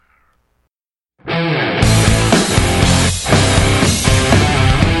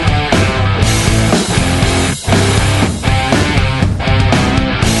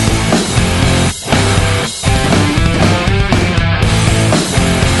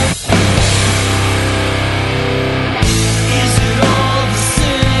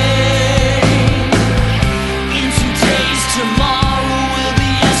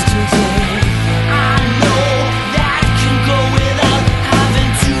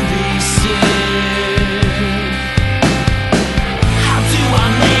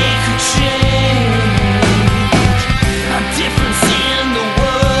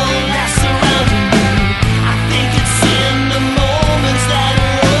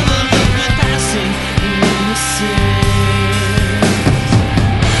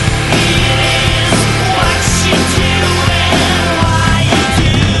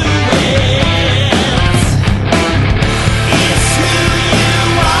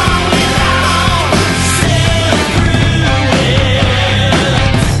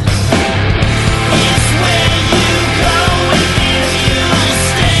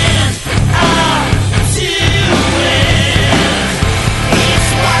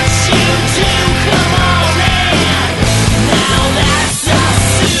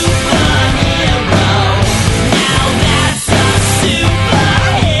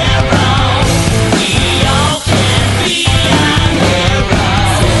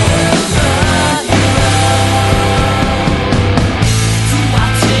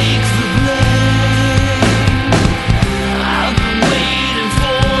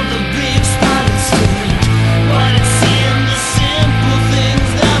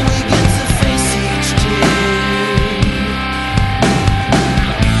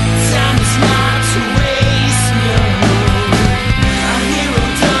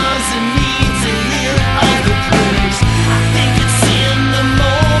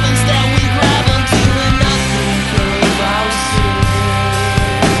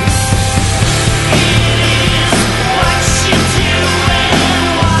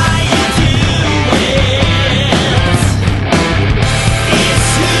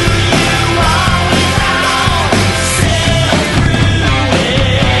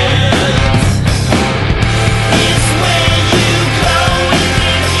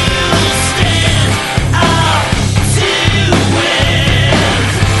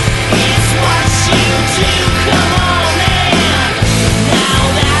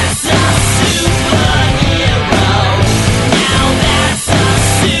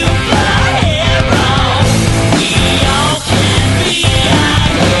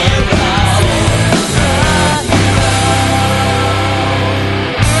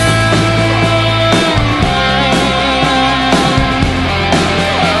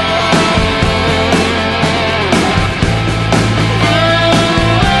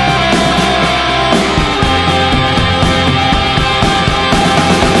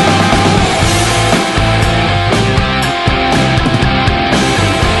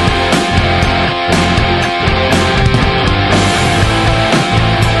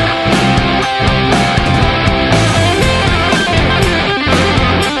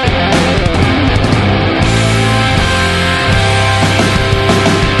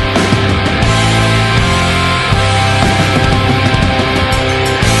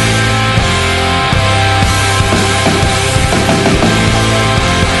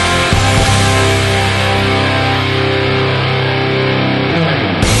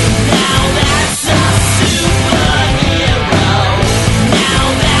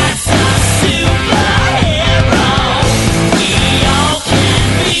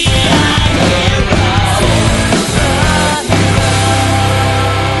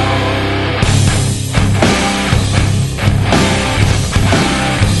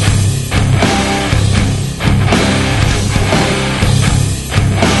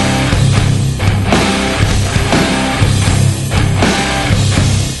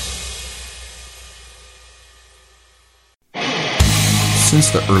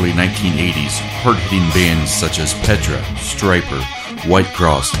Since the early 1980s, hard-hitting bands such as Petra, Stryper, White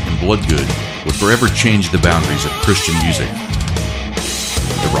Cross, and Bloodgood would forever change the boundaries of Christian music.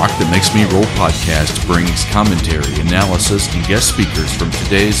 The Rock That Makes Me Roll podcast brings commentary, analysis, and guest speakers from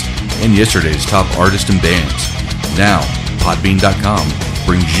today's and yesterday's top artists and bands. Now, Podbean.com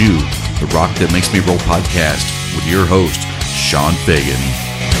brings you The Rock That Makes Me Roll podcast with your host, Sean Fagan.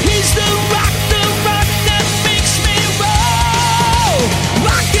 He's the rock that makes me roll,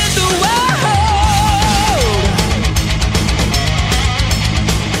 rocking the world.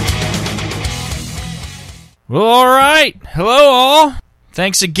 Well, all right. Hello, all.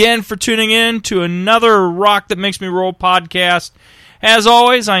 Thanks again for tuning in to another Rock That Makes Me Roll podcast. As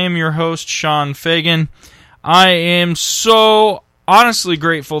always, I am your host, Sean Fagan. I am so honestly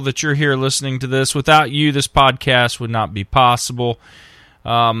grateful that you're here listening to this. Without you, this podcast would not be possible.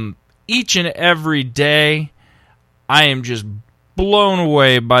 Each and every day, I am just blown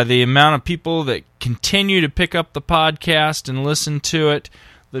away by the amount of people that continue to pick up the podcast and listen to it.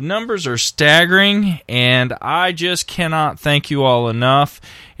 The numbers are staggering, and I just cannot thank you all enough.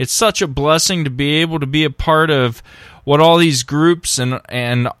 It's such a blessing to be able to be a part of what all these groups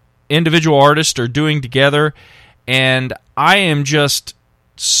and individual artists are doing together, and I am just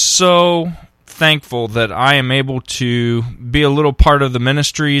so thankful that I am able to be a little part of the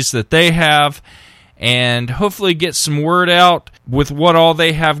ministries that they have and hopefully get some word out with what all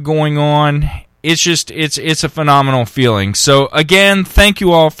they have going on. It's a phenomenal feeling. So again, thank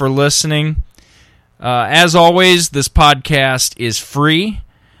you all for listening. As always, this podcast is free,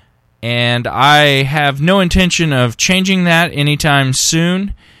 and I have no intention of changing that anytime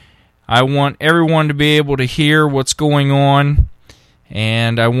soon. I want everyone to be able to hear what's going on,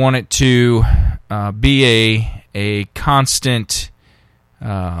 and I want it to be a constant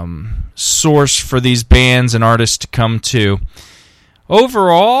source for these bands and artists to come to.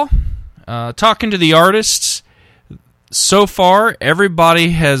 Overall, talking to the artists, so far, everybody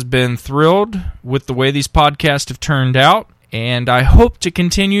has been thrilled with the way these podcasts have turned out, and I hope to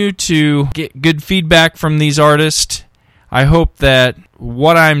continue to get good feedback from these artists. I hope that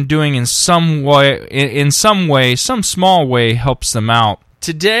what I'm doing in some small way, helps them out.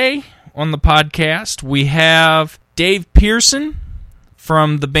 Today on the podcast, we have Dave Pearson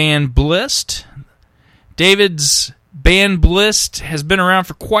from the band Blissed. David's band Blissed has been around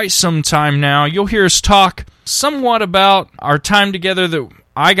for quite some time now. You'll hear us talk somewhat about our time together that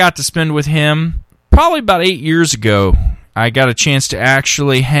I got to spend with him probably about 8 years ago. I got a chance to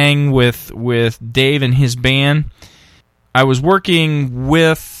actually hang with Dave and his band. I was working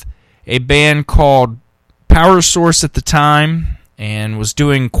with a band called Power Source at the time and was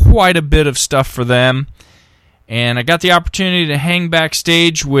doing quite a bit of stuff for them. And I got the opportunity to hang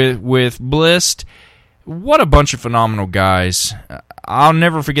backstage with Blissed. What a bunch of phenomenal guys. I'll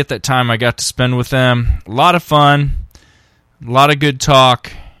never forget that time I got to spend with them. A lot of fun, a lot of good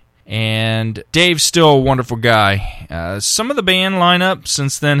talk, and Dave's still a wonderful guy. Some of the band lineup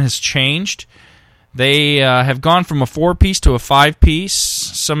since then has changed. They have gone from a 4-piece to a 5-piece.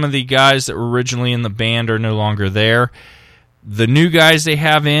 Some of the guys that were originally in the band are no longer there. The new guys they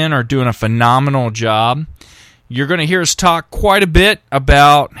have in are doing a phenomenal job. You're going to hear us talk quite a bit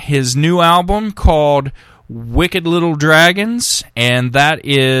about his new album called Wicked Little Dragons, and that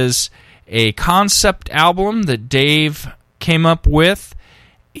is a concept album that Dave came up with.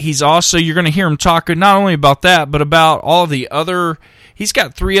 You're going to hear him talk not only about that, but about all of the other. He's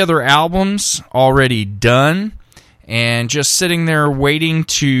got 3 other albums already done and just sitting there waiting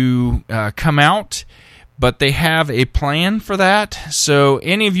to come out, but they have a plan for that. So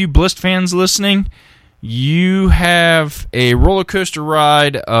any of you Blissed fans listening, you have a roller coaster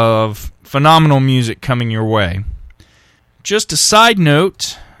ride of phenomenal music coming your way. Just a side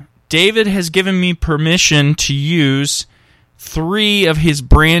note, David has given me permission to use 3 of his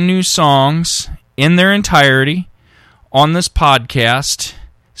brand new songs in their entirety on this podcast.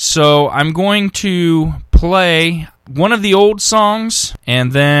 So I'm going to play one of the old songs,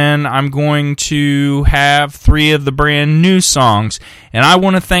 and then I'm going to have 3 of the brand new songs. And I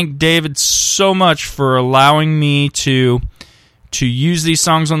want to thank David so much for allowing me to use these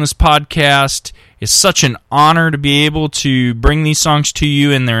songs on this podcast. It's such an honor to be able to bring these songs to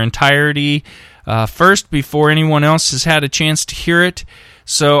you in their entirety first before anyone else has had a chance to hear it.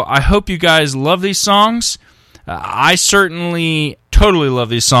 So I hope you guys love these songs. I certainly totally love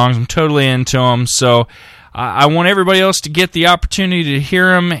these songs. I'm totally into them. So I want everybody else to get the opportunity to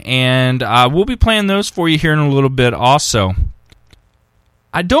hear them, and we'll be playing those for you here in a little bit also.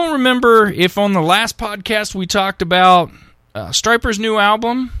 I don't remember if on the last podcast we talked about Stryper's new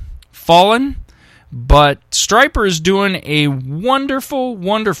album, Fallen, But Stryper is doing a wonderful,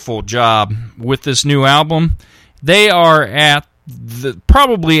 wonderful job with this new album. They are at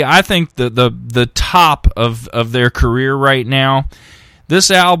probably, I think, the top of their career right now.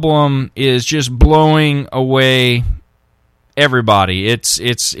 This album is just blowing away everybody. It's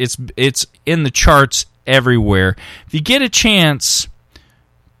in the charts everywhere. If you get a chance,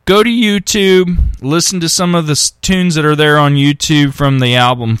 go to YouTube, listen to some of the tunes that are there on YouTube from the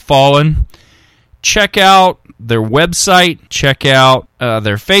album Fallen. Check out their website. Check out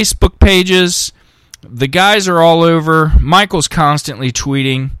their Facebook pages. The guys are all over. Michael's constantly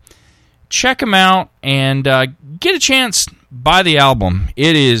tweeting. Check them out and get a chance, buy the album.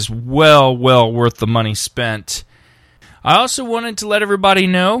 It is well worth the money spent. I also wanted to let everybody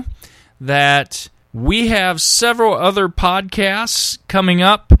know that we have several other podcasts coming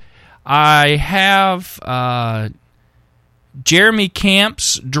up. I have Jeremy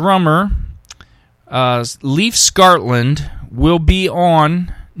Camp's drummer, Leif Scartland, will be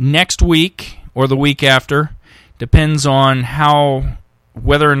on next week or the week after. Depends on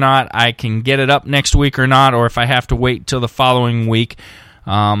whether or not I can get it up next week or not, or if I have to wait till the following week.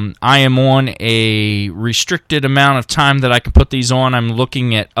 I am on a restricted amount of time that I can put these on. I'm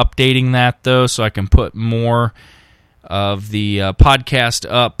looking at updating that, though, so I can put more of the podcast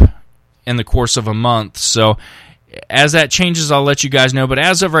up in the course of a month. So as that changes, I'll let you guys know. But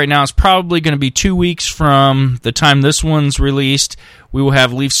as of right now, it's probably going to be 2 weeks from the time this one's released. We will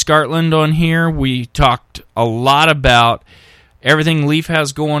have Leif Scartland on here. We talked a lot about everything Leif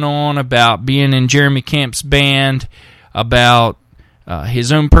has going on, about being in Jeremy Camp's band, about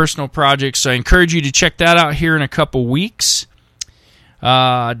his own personal projects. So I encourage you to check that out here in a couple weeks.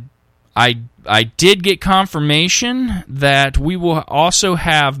 I did get confirmation that we will also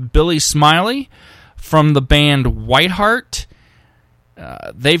have Billy Smiley from the band Whiteheart.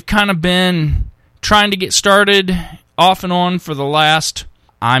 They've kind of been trying to get started off and on for the last,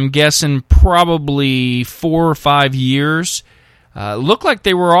 I'm guessing, probably 4 or 5 years. Looked like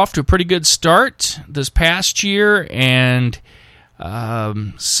they were off to a pretty good start this past year, and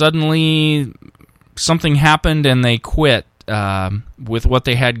suddenly something happened and they quit with what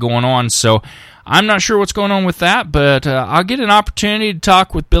they had going on. So I'm not sure what's going on with that, but I'll get an opportunity to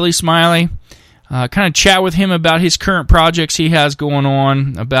talk with Billy Smiley, kind of chat with him about his current projects he has going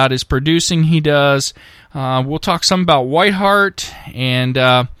on, about his producing he does. We'll talk some about Whiteheart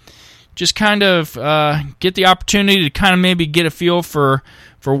and just kind of get the opportunity to kind of maybe get a feel for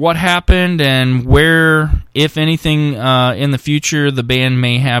what happened and where, if anything, in the future the band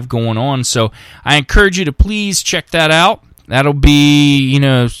may have going on. So I encourage you to please check that out. That'll be,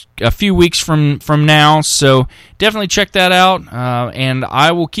 a few weeks from now, so definitely check that out, and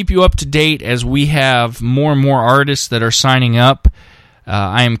I will keep you up to date as we have more and more artists that are signing up.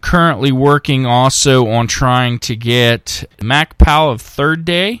 I am currently working also on trying to get Mac Powell of Third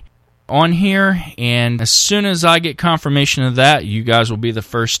Day on here, and as soon as I get confirmation of that, you guys will be the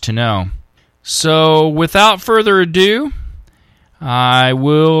first to know. So without further ado, I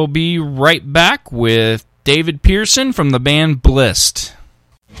will be right back with David Pearson from the band Blissed.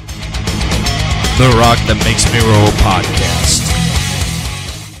 The Rock That Makes Me Roll podcast.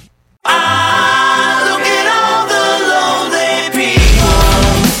 Look at all the lonely people.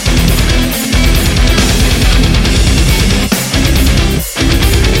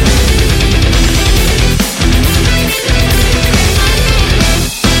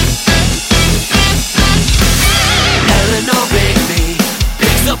 Eleanor Bigby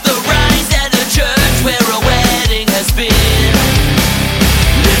picks up the reins at the church where a wedding has been.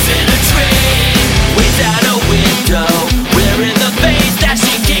 Lives in a train without a window, where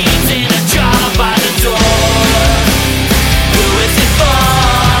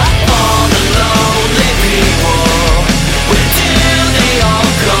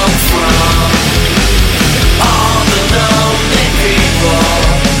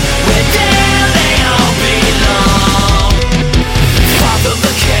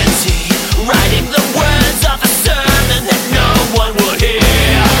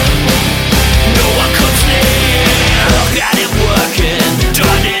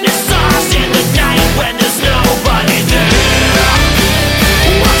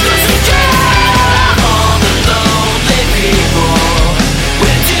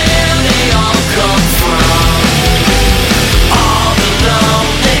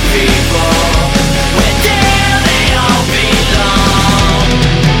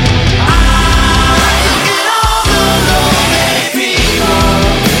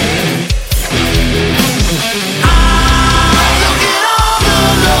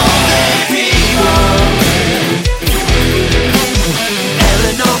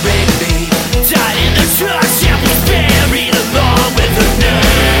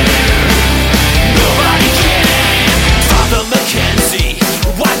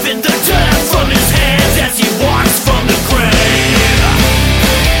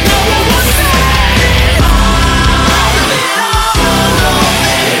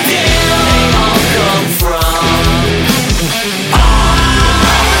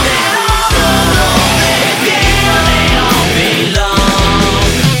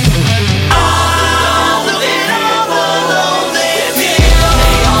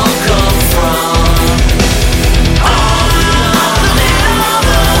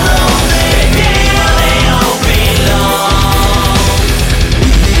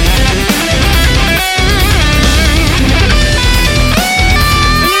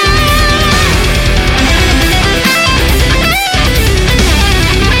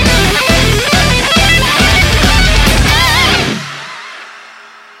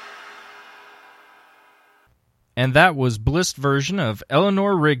and that was Blissed version of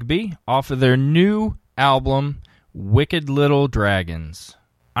Eleanor Rigby off of their new album, Wicked Little Dragons.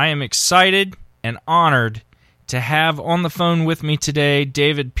 I am excited and honored to have on the phone with me today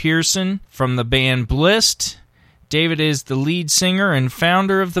David Pearson from the band Blissed. David is the lead singer and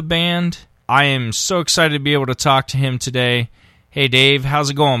founder of the band. I am so excited to be able to talk to him today. Hey Dave, how's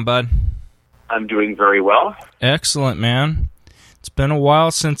it going, bud? I'm doing very well. Excellent, man. It's been a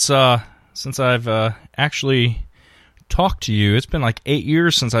while since I've actually talked to you. It's been like 8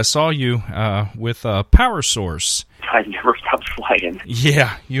 years since I saw you with Power Source. I never stopped flying.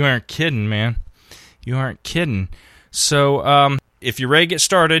 Yeah, you aren't kidding, man. You aren't kidding. So, if you're ready to get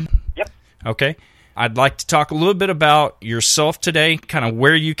started. Yep. Okay. I'd like to talk a little bit about yourself today, kind of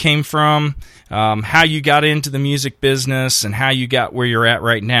where you came from, how you got into the music business, and how you got where you're at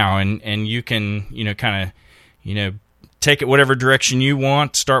right now. And you can, kind of, take it whatever direction you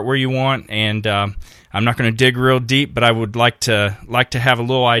want, start where you want. And I'm not going to dig real deep, but I would like to have a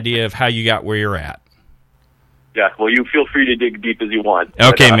little idea of how you got where you're at. Yeah, well, you feel free to dig deep as you want.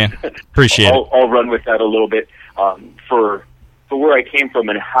 Okay, but, man. Appreciate it. I'll run with that a little bit. For where I came from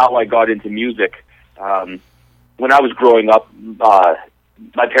and how I got into music, when I was growing up,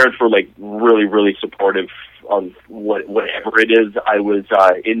 my parents were like really, really supportive of whatever it is I was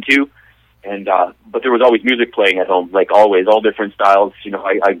into, and but there was always music playing at home, like always, all different styles.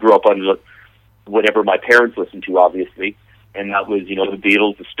 I grew up on whatever my parents listened to, obviously, and that was the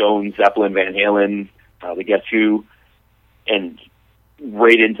Beatles, the Stones, Zeppelin, Van Halen, the Guess Who, and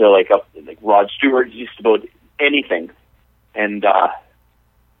right into like Rod Stewart, just about anything, and I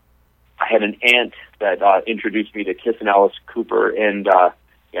had an aunt that introduced me to Kiss and Alice Cooper, and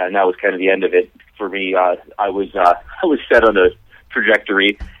and that was kind of the end of it for me. I was set on a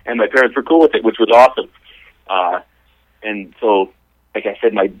trajectory, and my parents were cool with it, which was awesome. And so, like I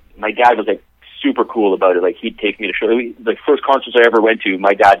said, my dad was like super cool about it. Like he'd take me to shows. The first concerts I ever went to,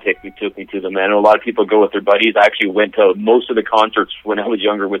 my dad took me to them. I know a lot of people go with their buddies. I actually went to most of the concerts when I was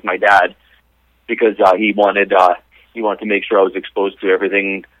younger with my dad because he wanted to make sure I was exposed to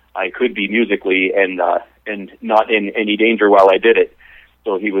everything I could be musically and not in any danger while I did it.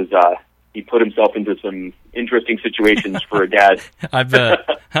 So he put himself into some interesting situations for a dad. I bet.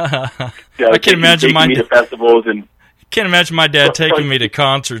 I can imagine me to festivals and. Can't imagine my dad taking me to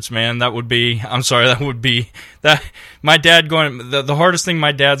concerts, man. That would be my dad going. The hardest thing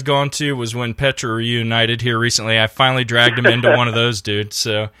my dad's gone to was when Petra reunited here recently. I finally dragged him into one of those, dude.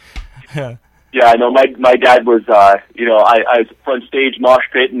 So. Yeah, I know. My dad was, I was front stage mosh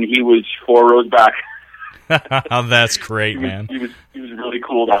pit, and he was 4 rows back. Oh, that's great, man. He was really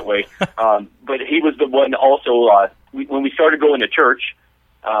cool that way. But he was the one also. When we started going to church,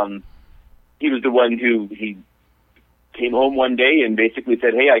 he was the one who he came home one day and basically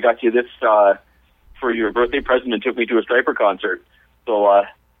said, "Hey, I got you this for your birthday present," and took me to a Striper concert. So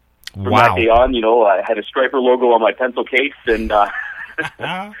from that day on, I had a Striper logo on my pencil case, and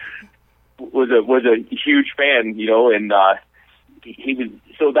was a huge fan, and he was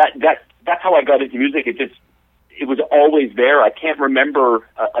so that's how I got into music. It was always there. I can't remember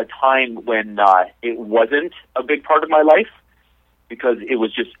a time when it wasn't a big part of my life because it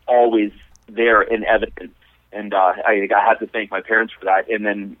was just always there in evidence. And I had to thank my parents for that. And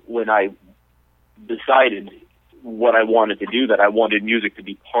then when I decided what I wanted to do, that I wanted music to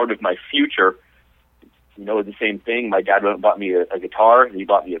be part of my future, the same thing. My dad went and bought me a guitar. He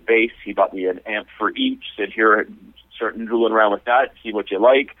bought me a bass. He bought me an amp for each. Said, "Here, start drooling around with that. See what you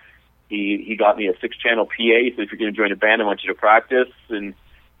like." He got me a 6-channel PA. So if you're going to join a band, I want you to practice. And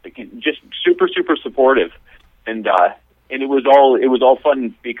just super, super supportive. And it was all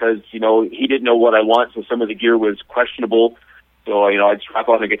fun because he didn't know what I want, so some of the gear was questionable. So I'd strap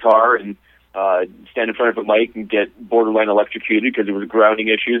on a guitar and stand in front of a mic and get borderline electrocuted because there was grounding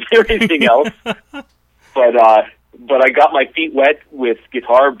issues and everything else. But I got my feet wet with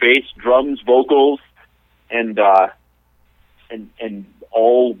guitar, bass, drums, vocals, and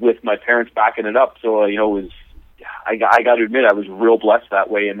all with my parents backing it up. So it was. I got to admit, I was real blessed that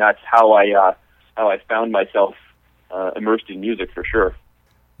way, and that's how I found myself immersed in music for sure.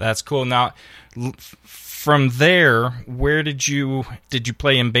 That's cool. Now, from there, where did you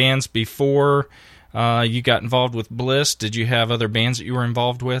play in bands before you got involved with Blissed? Did you have other bands that you were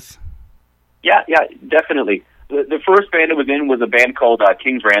involved with? Yeah, definitely. The first band I was in was a band called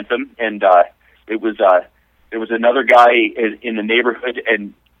King's Ransom, and it was there was another guy in the neighborhood,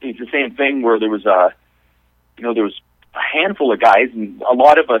 and it's the same thing where there was a handful of guys, and a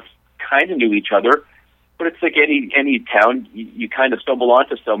lot of us kind of knew each other. But it's like any town, you kind of stumble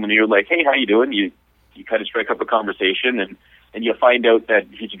onto someone, and you're like, "Hey, how you doing?" You kind of strike up a conversation, and you find out that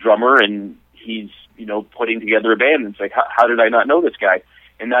he's a drummer, and he's putting together a band. And it's like, how did I not know this guy?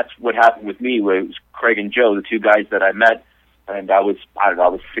 And that's what happened with me. Where it was Craig and Joe, the two guys that I met, and I was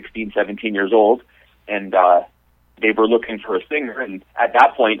 16, 17 years old, and they were looking for a singer. And at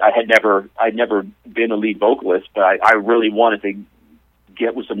that point, I'd never been a lead vocalist, but I really wanted to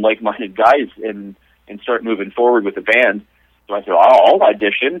get with some like-minded guys and start moving forward with the band. So I said, I'll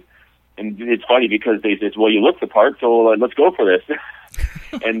audition. And it's funny because they said, well, you look the part, so let's go for this.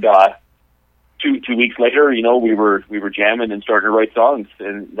 And two weeks later, we were jamming and starting to write songs,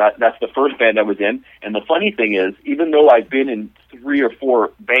 and that's the first band I was in. And the funny thing is, even though I've been in 3 or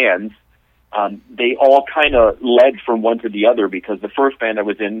 4 bands, they all kind of led from one to the other, because the first band I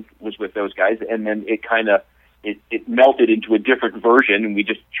was in was with those guys, and then it melted into a different version, and we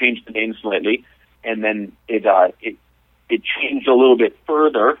just changed the name slightly, and then it changed a little bit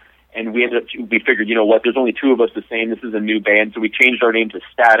further. And we figured, you know what, there's only 2 of us the same. This is a new band. So we changed our name to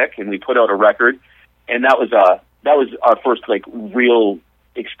Static, and we put out a record. And that was our first, real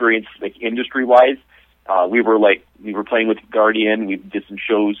experience, industry-wise. We were playing with Guardian. We did some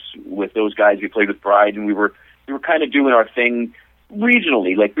shows with those guys. We played with Bride, and we were kind of doing our thing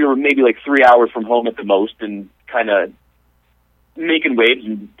regionally. We were maybe 3 hours from home at the most, and kind of making waves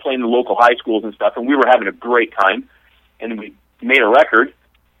and playing in the local high schools and stuff. And we were having a great time. And we made a record.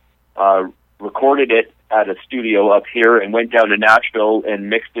 Recorded it at a studio up here, and went down to Nashville and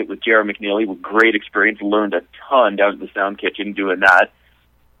mixed it with Jared McNeely with great experience. Learned a ton down at the Sound Kitchen doing that.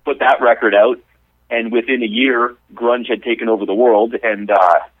 Put that record out, and within a year, grunge had taken over the world, and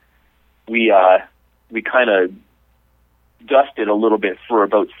we kind of dusted a little bit for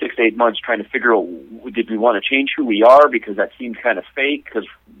about 6 to 8 months, trying to figure out, did we want to change who we are, because that seemed kind of fake, because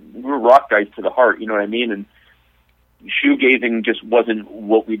we were rock guys to the heart, you know what I mean? And shoegazing just wasn't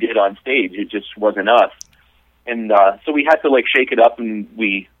what we did on stage. It just wasn't us. And so we had to shake it up, and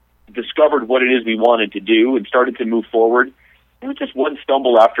we discovered what it is we wanted to do and started to move forward. It was just one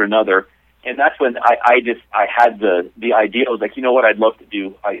stumble after another. And that's when I had the idea. I was like, you know what I'd love to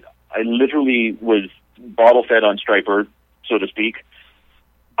do? I literally was bottle fed on Stryper, so to speak.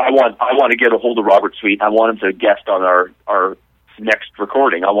 I want to get a hold of Robert Sweet. I want him to guest on our next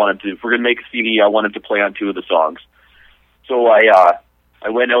recording. I want him to, if we're going to make a CD, I want him to play on 2 of the songs. So I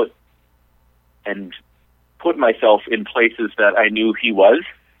went out and put myself in places that I knew he was.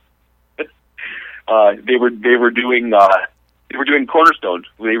 They were doing Cornerstone.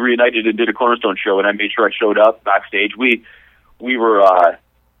 They reunited and did a Cornerstone show, and I made sure I showed up backstage. We were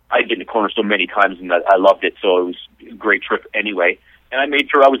I'd been to Cornerstone many times, and I loved it, so it was a great trip anyway. And I made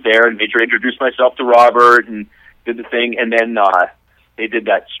sure I was there, and made sure I introduced myself to Robert, and did the thing. And then they did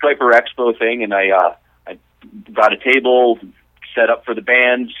that Stryper Expo thing, and I got a table, set up for the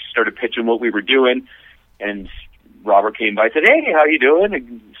band, started pitching what we were doing, and Robert came by and said, hey, how you doing?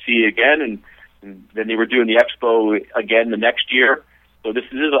 And see you again. And then they were doing the expo again the next year. So this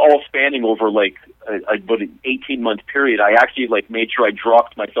is all spanning over about an 18-month period. I actually made sure I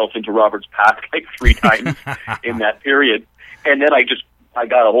dropped myself into Robert's path 3 times in that period. And then I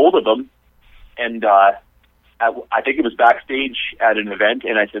got a hold of him, and I think it was backstage at an event,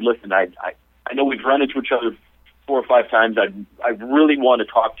 and I said, listen, I know we've run into each other 4 or 5 times. I really want to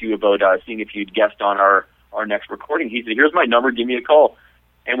talk to you about seeing if you'd guest on our next recording. He said, here's my number, give me a call.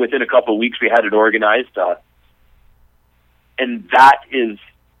 And within a couple of weeks, we had it organized. And that is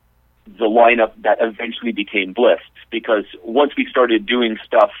the lineup that eventually became Blissed, because once we started doing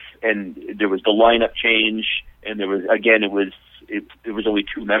stuff and there was the lineup change, and there was, again, it was only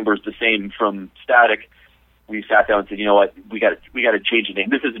 2 members, the same from Static, we sat down and said, you know what, we got to change the name.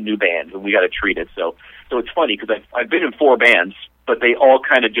 This is a new band, and we got to treat it. So it's funny because I've been in 4 bands, but they all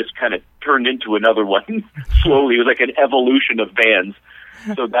kind of turned into another one slowly. It was like an evolution of bands.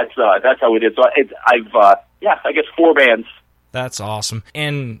 So that's how it is. So I guess 4 bands. That's awesome.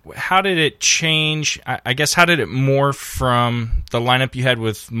 And how did it change? I guess, how did it morph from the lineup you had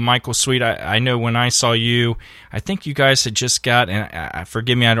with Michael Sweet? I know when I saw you, I think you guys had just got, and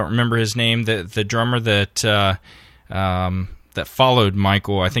forgive me, I don't remember his name, the drummer that followed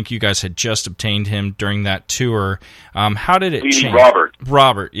Michael. I think you guys had just obtained him during that tour. How did it change?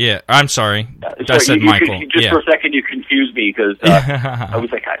 Robert, yeah. I'm sorry. I said Michael. For a second, you confused me because I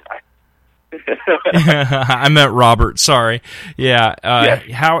was like, I meant Robert. Sorry. Yeah. Yes.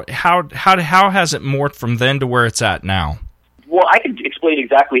 How has it morphed from then to where it's at now? Well, I can explain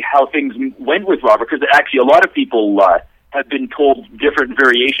exactly how things went with Robert, because actually a lot of people have been told different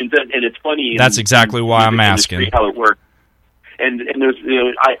variations, and it's funny. That's exactly why I'm asking how it worked. And there's,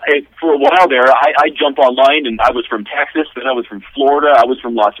 I for a while there, I jumped online, and I was from Texas, then I was from Florida, I was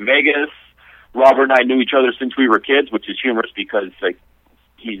from Las Vegas. Robert and I knew each other since we were kids, which is humorous because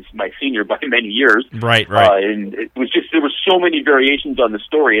he's my senior by many years. Right. And it was just, there were so many variations on the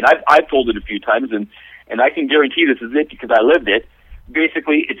story, and I've told it a few times, and I can guarantee this is it because I lived it.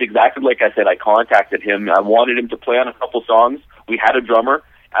 Basically, it's exactly like I said. I contacted him. I wanted him to play on a couple songs. We had a drummer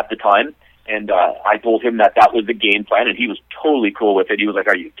at the time, and I told him that was the game plan, and he was totally cool with it. He was like,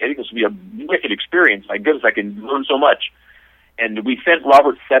 "Are you kidding? This will be a wicked experience. My goodness, I can learn so much." And we sent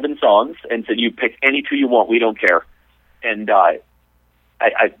Robert 7 songs and said, "You pick any 2 you want. We don't care." And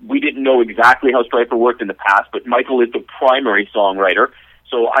we didn't know exactly how Stryper worked in the past, but Michael is the primary songwriter,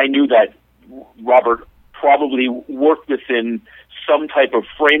 so I knew that Robert probably worked within some type of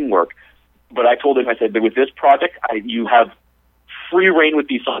framework. But I told him, I said, that with this project, you have free reign with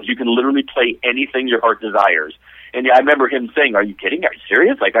these songs. You can literally play anything your heart desires. And I remember him saying, "Are you kidding? Are you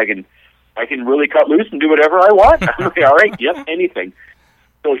serious? Like I can really cut loose and do whatever I want?" I'm like, "All right, yep, anything."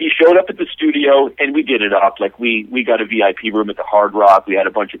 So he showed up at the studio, and we did it up. Like we got a VIP room at the Hard Rock. We had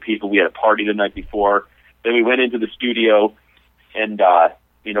a bunch of people. We had a party the night before. Then we went into the studio, and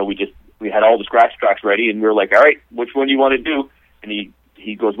we had all the scratch tracks ready, and we were like, "All right, which one do you want to do?" And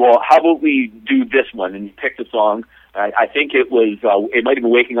he goes, "Well, how about we do this one?" And he picked a song. I think it was, it might have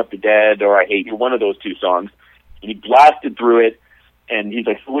been Waking Up the Dead or I Hate You, one of those 2 songs. And he blasted through it, and he's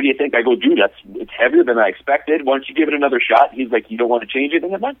like, "So what do you think?" I go, "Dude, it's heavier than I expected. Why don't you give it another shot?" He's like, "You don't want to change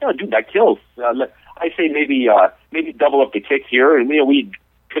anything?" I'm like, "No, dude, that kills." I say maybe double up the kick here, and we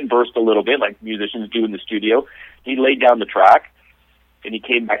conversed a little bit like musicians do in the studio. He laid down the track, and he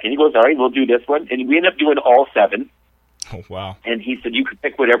came back, and he goes, "All right, we'll do this one." And we ended up doing all 7. Oh, wow. And he said, "You can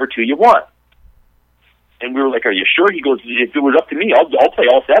pick whatever 2 you want." And we were like, "Are you sure?" He goes, "If it was up to me, I'll play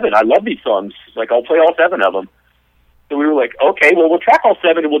all 7. I love these songs. Like, I'll play all 7 of them." So we were like, "Okay, well, we'll track all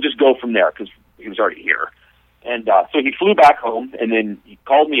 7 and we'll just go from there," because he was already here. And so he flew back home, and then he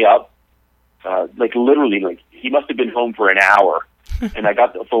called me up, literally, he must have been home for an hour. And I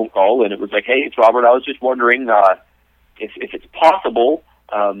got the phone call, and it was like, "Hey, it's Robert. I was just wondering if it's possible.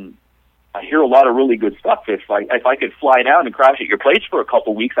 I hear a lot of really good stuff. If I could fly down and crash at your place for a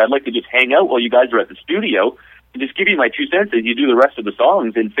couple weeks, I'd like to just hang out while you guys are at the studio and just give you my 2 cents as you do the rest of the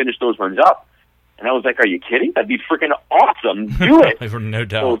songs and finish those ones up." And I was like, "Are you kidding? That'd be freaking awesome. Do it." No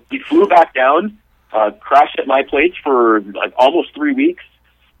doubt. So he flew back down, crashed at my place for almost 3 weeks,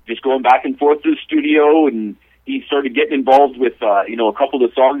 just going back and forth to the studio, and he started getting involved with, a couple of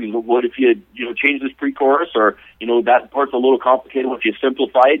the songs. What if you, change this pre-chorus, or, that part's a little complicated. What if you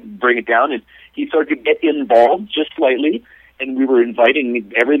simplify it and bring it down? And he started to get involved just slightly, and we were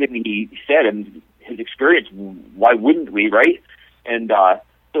inviting everything he said and his experience. Why wouldn't we, right? And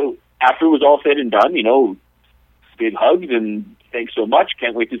so after it was all said and done, big hugs and thanks so much.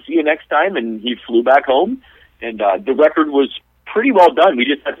 Can't wait to see you next time. And he flew back home, and the record was pretty well done. We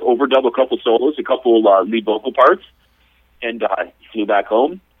just had to overdub a couple solos, a couple lead vocal parts, and he flew back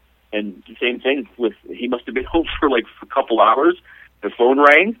home. And the same thing he must have been home for a couple hours. The phone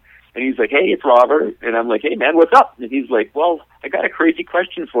rang, and he's like, "Hey, it's Robert." And I'm like, "Hey, man, what's up?" And he's like, "Well, I got a crazy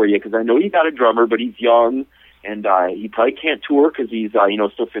question for you, because I know you got a drummer, but he's young, and he probably can't tour because he's,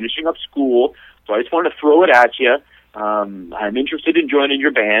 still finishing up school. So I just want to throw it at you. I'm interested in joining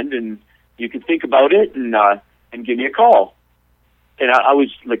your band, and you can think about it and give me a call." And I was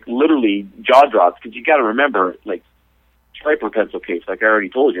literally jaw dropped, because you got to remember, Stryper pencil case, like I already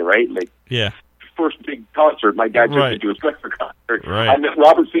told you, right? Yeah. First big concert my dad took me to, a Stryper concert. Right. I met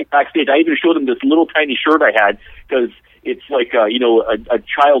Robert Sweet backstage. I even showed him this little tiny shirt I had, because it's a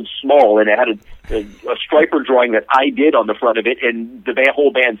child small, and it had a Stryper drawing that I did on the front of it, and the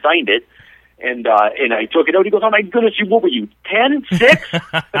whole band signed it. And I took it out. He goes, "Oh my goodness, what were you, 10, 6?"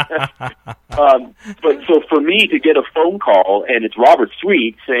 But so for me to get a phone call, and it's Robert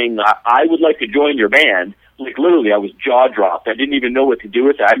Sweet saying, "I would like to join your band," literally I was jaw dropped. I didn't even know what to do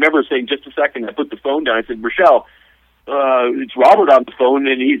with it. I remember saying, "Just a second." I put the phone down. I said, "Rochelle, it's Robert on the phone,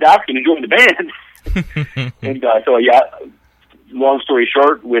 and he's asking to join the band." And so long story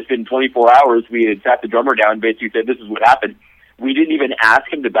short, within 24 hours, we had sat the drummer down and basically said, "This is what happened." We didn't even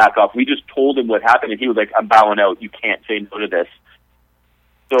ask him to back off. We just told him what happened, and he was like, "I'm bowing out. You can't say no to this."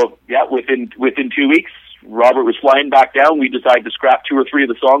 So, within 2 weeks, Robert was flying back down. We decided to scrap 2 or 3 of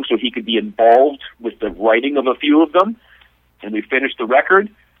the songs so he could be involved with the writing of a few of them, and we finished the record.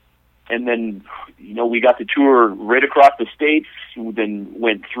 And then, we got to tour right across the States, then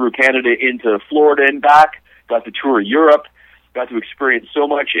went through Canada into Florida and back, got to tour Europe, got to experience so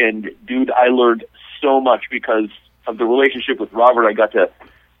much, and, dude, I learned so much because of the relationship with Robert. I got to,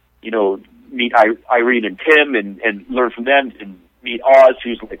 meet Irene and Tim and learn from them, and meet Oz,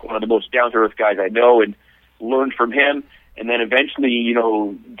 who's one of the most down-to-earth guys I know, and learn from him. And then eventually,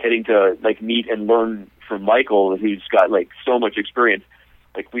 getting to meet and learn from Michael, who's got so much experience.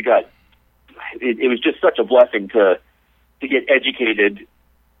 Like we got, it was just such a blessing to get educated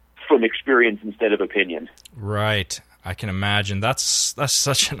from experience instead of opinion. Right. I can imagine. That's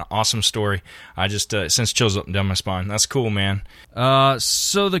such an awesome story. I just sends chills up and down my spine. That's cool, man.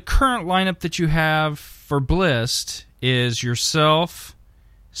 So the current lineup that you have for Blissed is yourself,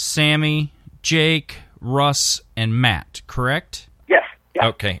 Sammy, Jake, Russ, and Matt, correct? Yes. Yeah.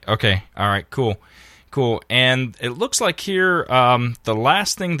 Okay. All right, cool. And it looks like here, the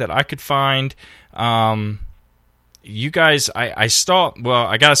last thing that I could find, you guys, I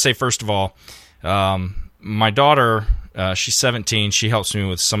gotta say, first of all, my daughter, she's 17. She helps me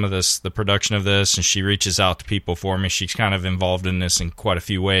with some of the production of this, and she reaches out to people for me. She's kind of involved in this in quite a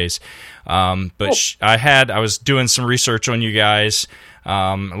few ways. But cool. I was doing some research on you guys,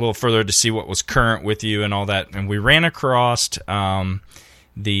 a little further to see what was current with you and all that, and we ran across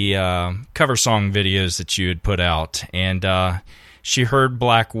the cover song videos that you had put out, and she heard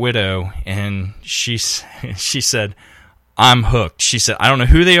Black Widow, and she said, I'm hooked. She said, I don't know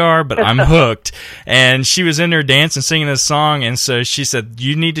who they are, but I'm hooked. And she was in there dancing, singing this song, and so she said,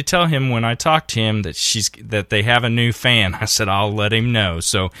 you need to tell him when I talk to him that they have a new fan. I said, I'll let him know.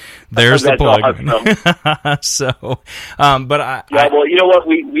 So there's the plug. Awesome. But well, you know what?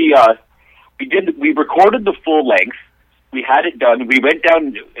 We recorded the full length. We had it done. We went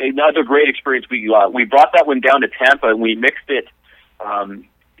down, another great experience. We brought that one down to Tampa, and we mixed it down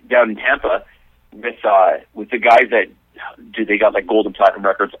in Tampa with the guys that they got like gold and platinum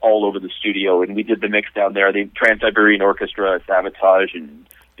records all over the studio, and we did the mix down there. The Trans-Siberian Orchestra, Sabotage, and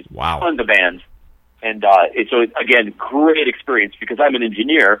wow, tons of bands. And so again, great experience because I'm an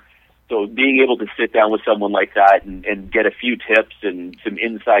engineer. So being able to sit down with someone like that and get a few tips and some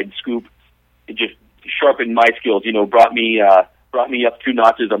inside scoop, it just sharpened my skills. You know, brought me up 2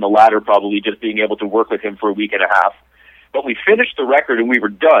 notches on the ladder, probably just being able to work with him for a week and a half. But we finished the record and we were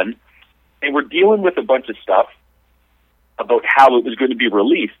done, and we're dealing with a bunch of stuff about how it was going to be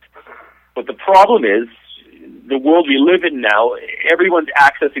released. But the problem is, the world we live in now, everyone's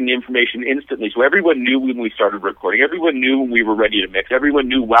accessing the information instantly. So everyone knew when we started recording. Everyone knew when we were ready to mix. Everyone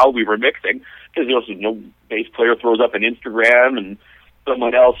knew while we were mixing. Because bass player throws up an Instagram and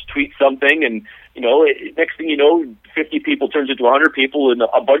someone else tweets something, and next thing you know, 50 people turns into 100 people, and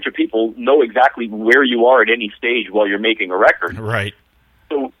a bunch of people know exactly where you are at any stage while you're making a record. Right.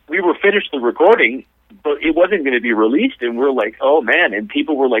 So we were finished the recording, but it wasn't going to be released, and we're like, oh man, and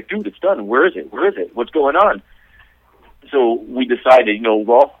people were like, dude, it's done. Where is it? What's going on? So we decided,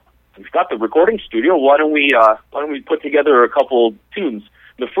 well, we've got the recording studio. Why don't we put together a couple tunes?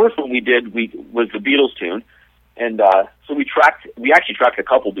 The first one we did was the Beatles tune, and so we actually tracked a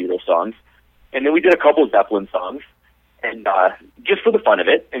couple Beatles songs, and then we did a couple Zeppelin songs, and just for the fun of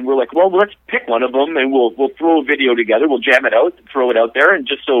it. And we're like, well, let's pick one of them, and we'll throw a video together. We'll jam it out, throw it out there, and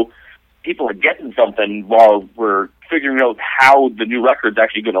just so people are getting something while we're figuring out how the new record's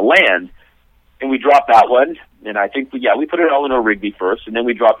actually going to land. And we dropped that one, and I think, we put it all in our Rigby first, and then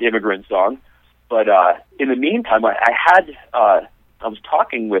we dropped the Immigrant Song. But in the meantime, I was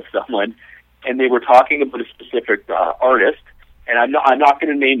talking with someone, and they were talking about a specific artist, and I'm not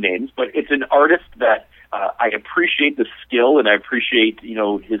going to name names, but it's an artist that I appreciate the skill, and I appreciate,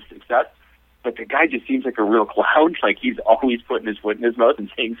 his success. But the guy just seems like a real clown. Like he's always putting his foot in his mouth and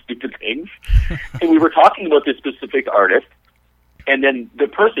saying stupid things. And we were talking about this specific artist, and then the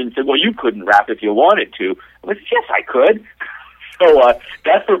person said, well, you couldn't rap if you wanted to. I was like, yes, I could. So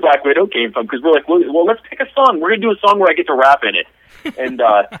that's where Black Widow came from, because we're like, well, let's pick a song. We're going to do a song where I get to rap in it. And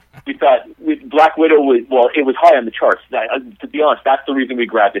we thought Black Widow it was high on the charts. To be honest, that's the reason we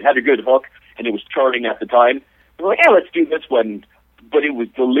grabbed it. It had a good hook, and it was charting at the time. We were like, yeah, let's do this one. But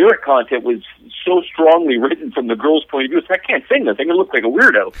the lyric content was so strongly written from the girl's point of view. So I can't sing this. I'm going to look like a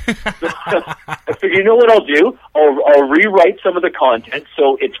weirdo. So I figured, you know what I'll do? I'll rewrite some of the content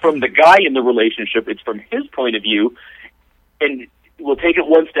so it's from the guy in the relationship. It's from his point of view. And we'll take it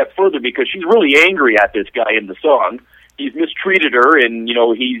one step further because she's really angry at this guy in the song. He's mistreated her, and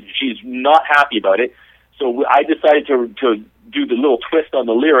she's not happy about it. So I decided to do the little twist on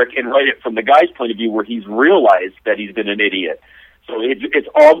the lyric and write it from the guy's point of view, where he's realized that he's been an idiot. So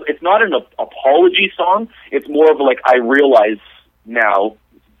it's not an apology song. It's more of I realize now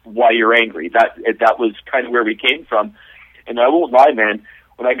why you're angry. That was kind of where we came from. And I won't lie, man.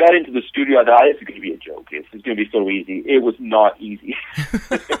 When I got into the studio, I thought, this is going to be a joke. This is going to be so easy. It was not easy.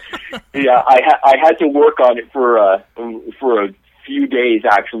 Yeah, I had to work on it for a few days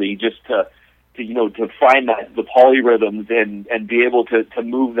actually, just to find the polyrhythms and be able to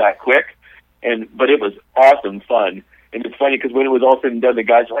move that quick. But it was awesome fun. And it's funny because when it was all said and done, the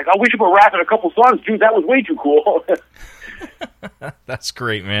guys are like, "Oh, we should go rap in a couple songs, dude. That was way too cool." That's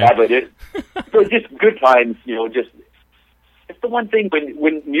great, man. Yeah, but so just good times, just it's the one thing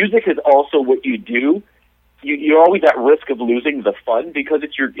when music is also what you do, you're always at risk of losing the fun because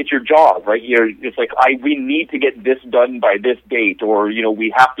it's your job, right? It's like we need to get this done by this date, or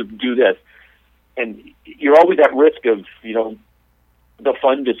we have to do this, and you're always at risk of the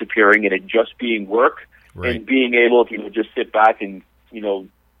fun disappearing and it just being work, right. And being able to just sit back and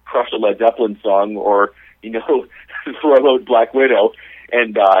crush a Led Zeppelin song or throw out Black Widow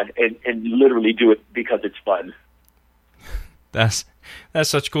and literally do it because it's fun. That's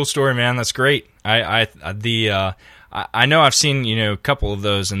such a cool story, man. That's great. I know I've seen a couple of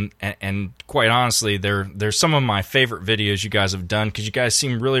those, and quite honestly, they're some of my favorite videos you guys have done because you guys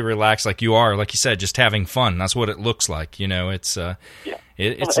seem really relaxed, like you are, like you said, just having fun. That's what it looks like. It's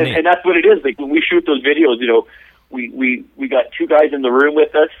it's neat. And that's what it is. Like when we shoot those videos, we got two guys in the room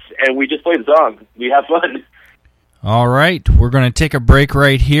with us, and we just play the song. We have fun. All right, we're going to take a break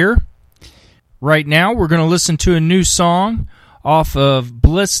right here. Right now, we're going to listen to a new song off of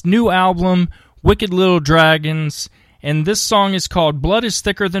Blissed new album, Wicked Little Dragons, and this song is called Blood is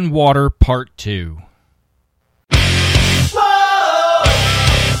Thicker Than Water, Part 2.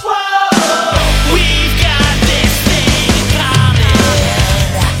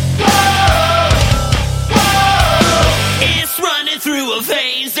 Through a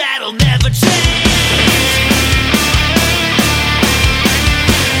phase that'll never change.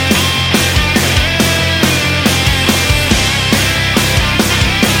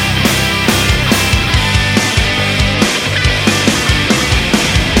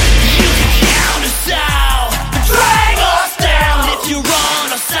 You can count us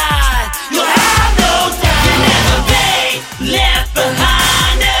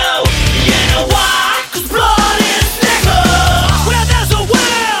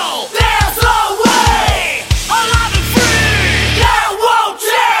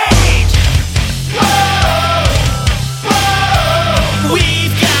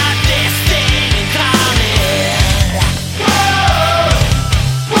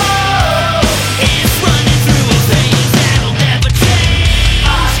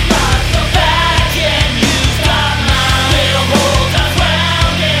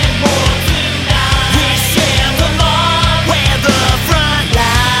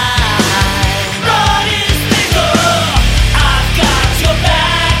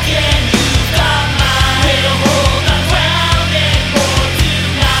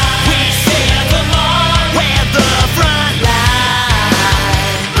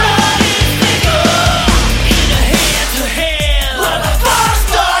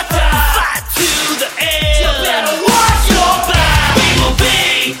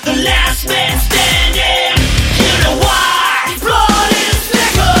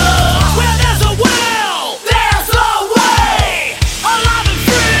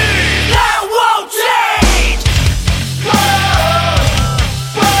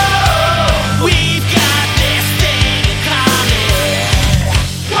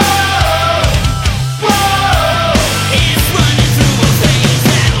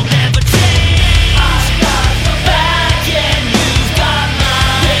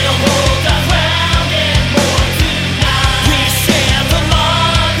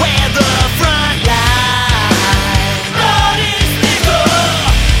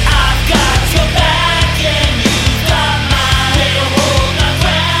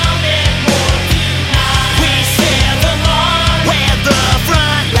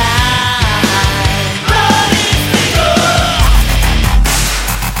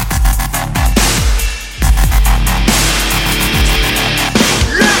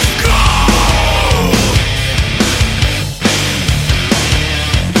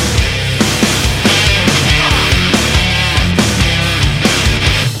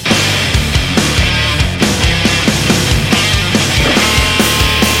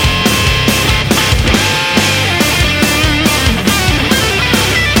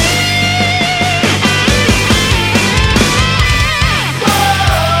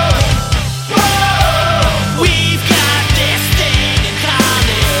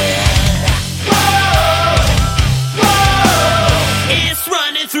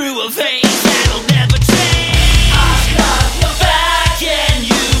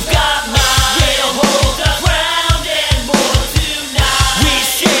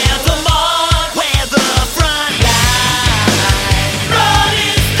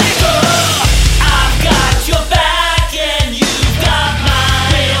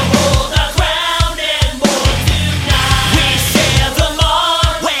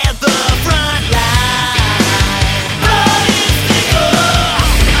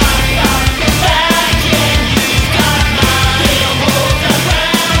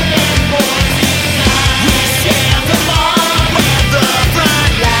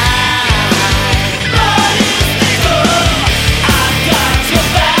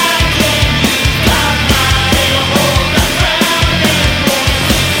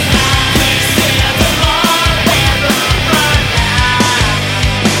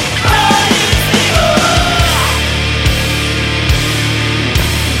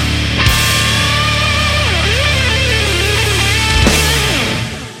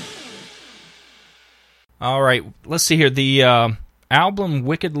right, let's see here. The album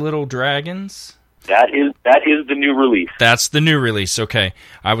Wicked Little Dragons. That is the new release. That's the new release. Okay,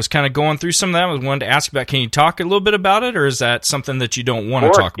 I was kind of going through some of that. I wanted to ask about. Can you talk a little bit about it, or is that something that you don't want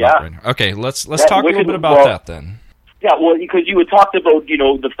to talk about right now? Okay, let's talk a little bit about that then. Yeah, well, because you had talked about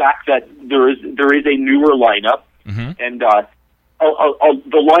the fact that there is a newer lineup, and the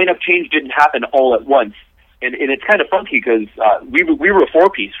lineup change didn't happen all at once, and it's kind of funky because we were a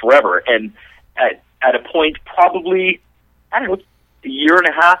 4-piece forever, and at a point probably I don't know. A year and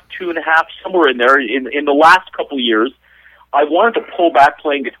a half, 2.5, somewhere in there. In the last couple of years, I wanted to pull back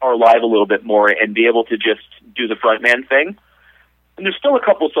playing guitar live a little bit more and be able to just do the frontman thing. And there's still a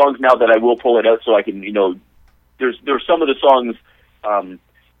couple of songs now that I will pull it out so I can, there's some of the songs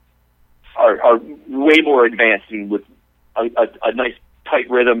are way more advanced and with a nice tight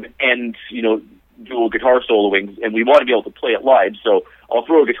rhythm and dual guitar soloing, and we want to be able to play it live. So I'll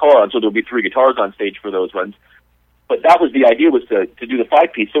throw a guitar on, so there'll be 3 guitars on stage for those ones. But that was the idea, was to do the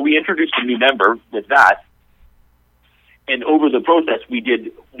 5-piece. So we introduced a new member with that, and over the process, we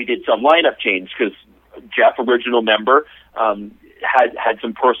did some lineup change because Jeff, original member, had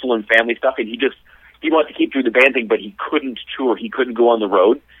some personal and family stuff, and he wanted to keep doing the band thing, but he couldn't tour, he couldn't go on the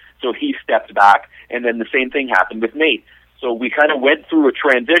road, so he stepped back. And then the same thing happened with Nate. So we kind of went through a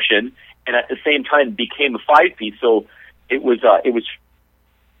transition, and at the same time became a 5-piece. So it was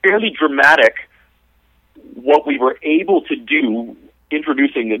fairly dramatic what we were able to do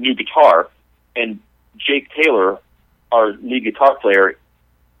introducing a new guitar. And Jake Taylor, our lead guitar player,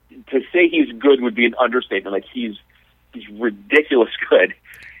 to say he's good would be an understatement. Like, he's ridiculous good.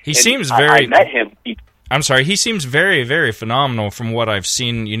 He seems very... I met him. I'm sorry. He seems very, very phenomenal from what I've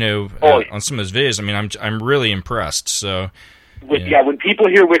seen, on some of his videos. I mean, I'm really impressed. So, when people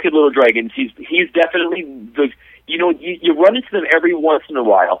hear Wicked Little Dragons, he's definitely the... you run into them every once in a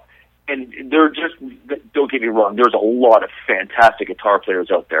while, and they're just... Don't get me wrong, there's a lot of fantastic guitar players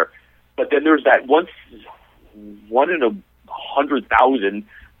out there. But then there's that one in 100,000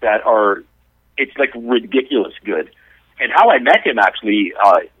 that are... It's like ridiculous good. And how I met him, actually...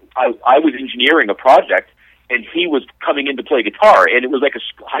 I was engineering a project, and he was coming in to play guitar, and it was like a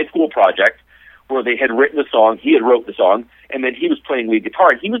high school project where they had written a song, he had wrote the song, and then he was playing lead guitar,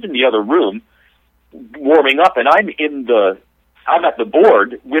 and he was in the other room warming up, and I'm at the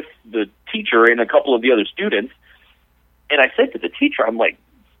board with the teacher and a couple of the other students, and I said to the teacher, I'm like,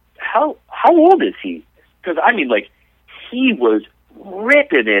 how old is he? Because, he was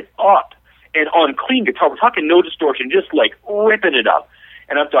ripping it up, and on clean guitar, we're talking no distortion, just like ripping it up.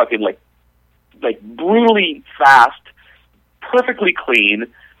 And I'm talking like brutally fast, perfectly clean,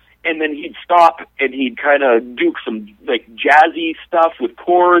 and then he'd stop and he'd kind of do some like jazzy stuff with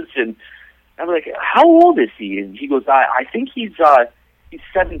chords, and I'm like, how old is he? And he goes, I think he's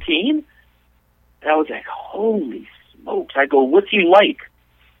 17. And I was like, holy smokes! I go, what's he like?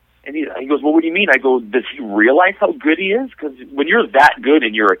 And he goes, well, what do you mean? I go, does he realize how good he is? Because when you're that good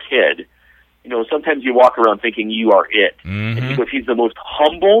and you're a kid, sometimes you walk around thinking you are it. Mm-hmm. And he goes, he's the most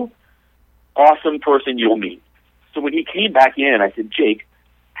humble, awesome person you'll meet. So when he came back in, I said, Jake,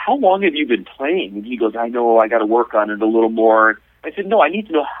 how long have you been playing? And he goes, I know, I got to work on it a little more. I said, no, I need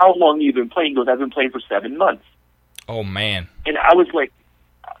to know how long you've been playing. He goes, I've been playing for 7 months. Oh, man. And I was like,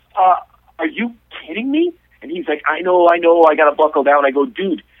 are you kidding me? And he's like, I know, I got to buckle down. I go,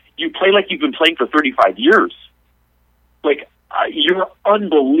 dude, you play like you've been playing for 35 years. Like, you're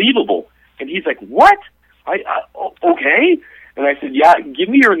unbelievable. And he's like, what? Okay. And I said, yeah, give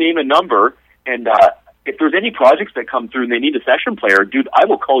me your name and number, and if there's any projects that come through and they need a session player, dude, I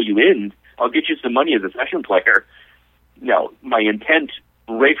will call you in. I'll get you some money as a session player. Now, my intent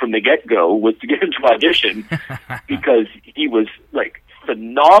right from the get-go was to get him to audition because he was, like,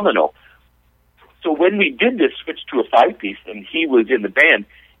 phenomenal. So when we did this switch to a 5-piece and he was in the band,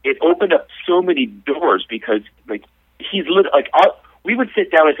 it opened up so many doors because, like, we would sit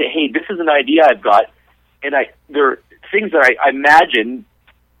down and say, hey, this is an idea I've got, and there are things that I imagine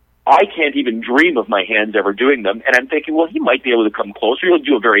I can't even dream of my hands ever doing them, and I'm thinking, well, he might be able to come closer, he'll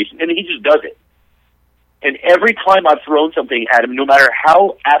do a variation, and he just does it. And every time I've thrown something at him, no matter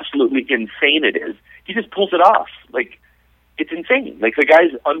how absolutely insane it is, he just pulls it off. Like, it's insane. Like, the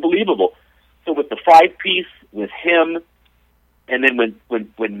guy's unbelievable. So with the 5-piece, with him, and then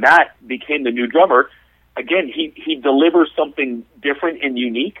when Matt became the new drummer, again, he delivers something different and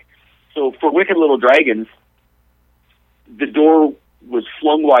unique. So for Wicked Little Dragons, the door was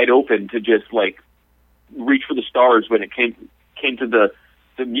flung wide open to just, like, reach for the stars when it came to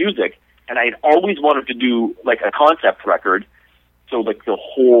the music. And I had always wanted to do, like, a concept record. So, like, the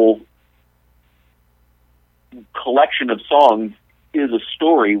whole collection of songs is a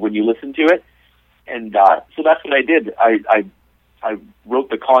story when you listen to it. And so that's what I did. I wrote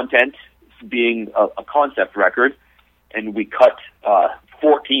the content, being a concept record, and we cut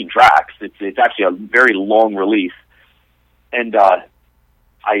 14 tracks. It's actually a very long release. And I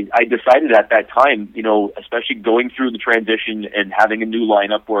decided at that time, especially going through the transition and having a new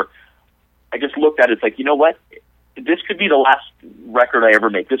lineup, where I just looked at it, it's like, you know what? This could be the last record I ever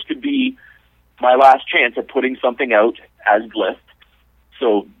make. This could be my last chance at putting something out as Blissed.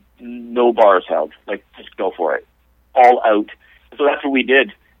 So no bars held. Like, just go for it. All out. So that's what we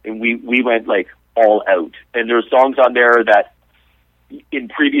did. And we went, like, all out. And there's songs on there that in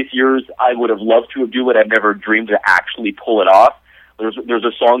previous years I would have loved to have do it. I've never dreamed to actually pull it off. There's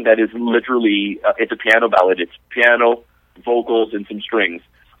a song that is literally, it's a piano ballad. It's piano, vocals, and some strings.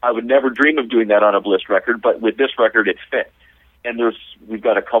 I would never dream of doing that on a Blissed record, but with this record, it fit. And we've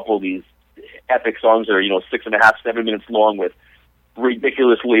got a couple of these epic songs that are, 6.5, 7 minutes long with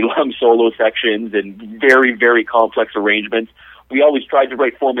ridiculously long solo sections and very, very complex arrangements. We always tried to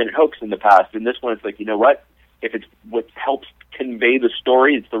write 4-minute hooks in the past, and this one, it's like, you know what? If it's what helps convey the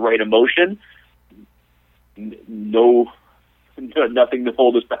story, it's the right emotion. Nothing to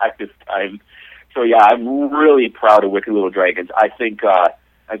hold us back this time. So yeah, I'm really proud of Wicked Little Dragons. I think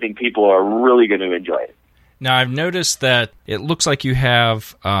people are really going to enjoy it. Now, I've noticed that it looks like you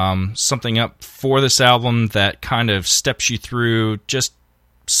have something up for this album that kind of steps you through just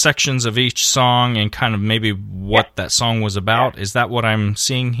sections of each song and kind of maybe what that song was about. Yeah. Is that what I'm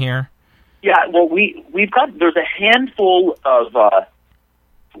seeing here? Yeah, well, there's a handful of,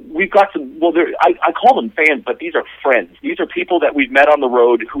 we've got some, well, I call them fans, but these are friends. These are people that we've met on the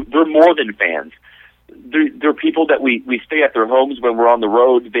road who, they're more than fans. They're people that we stay at their homes when we're on the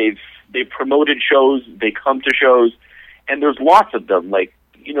road. They've promoted shows, they come to shows, and there's lots of them, like,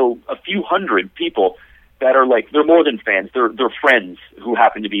 a few hundred people that are like, they're more than fans, they're friends who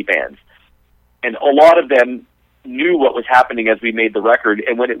happen to be fans. And a lot of them knew what was happening as we made the record,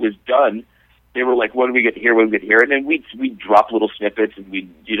 and when it was done, they were like, when do we get to hear, and then we'd drop little snippets, and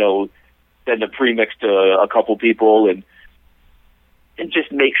we'd, send a premix to a couple people, and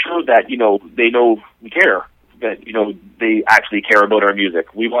just make sure that, they know we care, that, they actually care about our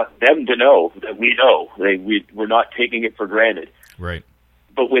music. We want them to know that we know. We're not taking it for granted. Right.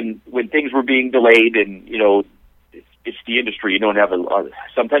 But when things were being delayed and, it's the industry, you don't have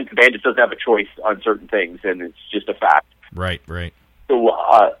sometimes the band just doesn't have a choice on certain things, and it's just a fact. Right, right. So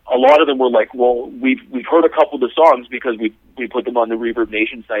a lot of them were like, well, we've heard a couple of the songs because we put them on the Reverb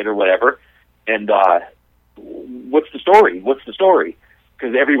Nation site or whatever, and what's the story?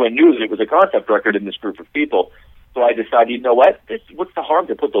 Because everyone knew that it was a concept record in this group of people. So I decided, you know what? What's the harm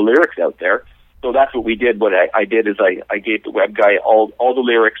to put the lyrics out there? So that's what we did. What I did is I gave the web guy all the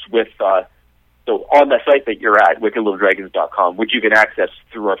lyrics with, so on the site that you're at, wickedlittledragons.com, which you can access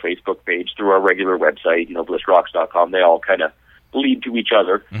through our Facebook page, through our regular website, blissrocks.com. They all kind of lead to each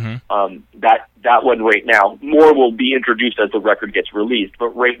other. Mm-hmm. That one right now, more will be introduced as the record gets released, but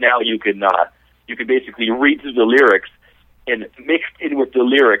right now you can basically read through the lyrics, and mixed in with the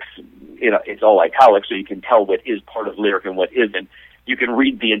lyrics, it's all italic, so you can tell what is part of the lyric and what isn't. You can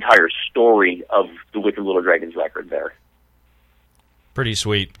read the entire story of the Wicked Little Dragons record there. Pretty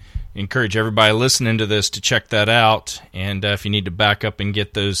sweet. Encourage everybody listening to this to check that out, and if you need to back up and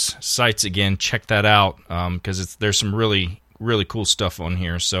get those sites again, check that out, because there's some really, really cool stuff on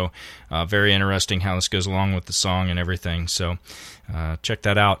here, so very interesting how this goes along with the song and everything, so check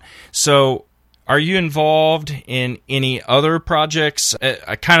that out. So, are you involved in any other projects?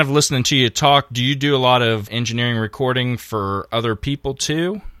 I kind of listening to you talk, do you do a lot of engineering recording for other people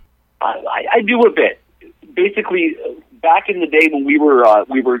too? I do a bit. Basically, back in the day when we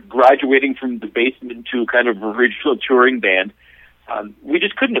were graduating from the basement to kind of original touring band, we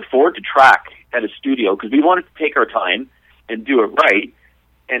just couldn't afford to track at a studio because we wanted to take our time and do it right.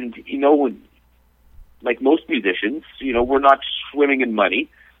 And, like most musicians, we're not swimming in money.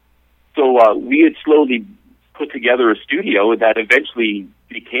 So we had slowly put together a studio that eventually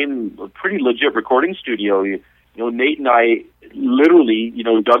became a pretty legit recording studio. Nate and I literally,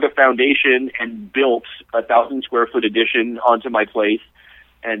 dug a foundation and built a 1,000-square-foot addition onto my place,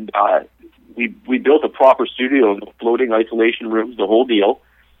 and we built a proper studio, floating isolation rooms, the whole deal,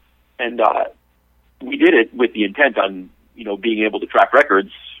 and we did it with the intent on, being able to track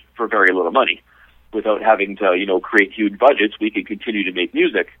records for very little money. Without having to, create huge budgets, we could continue to make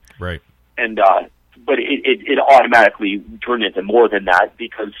music. Right. And but it automatically turned into more than that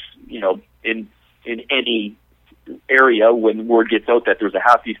because, in any area, when word gets out that there's a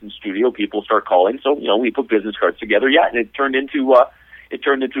half-decent studio, people start calling. So, we put business cards together. Yeah, and it turned into a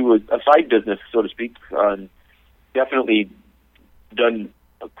side business, so to speak. Definitely done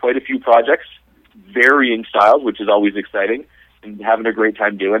quite a few projects. varying styles, which is always exciting, and having a great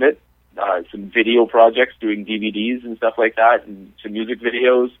time doing it. Some video projects, doing DVDs and stuff like that, and some music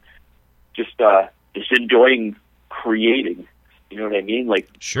videos. Just enjoying creating. You know what I mean? Like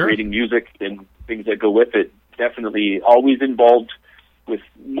Sure. creating music and things that go with it. Definitely always involved with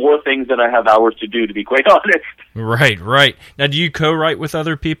more things than I have hours to do, to be quite honest. Right. Now, do you co-write with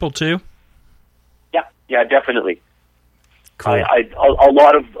other people too? Yeah, definitely. Cool. A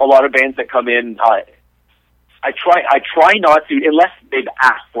lot of bands that come in, I try not to, unless they've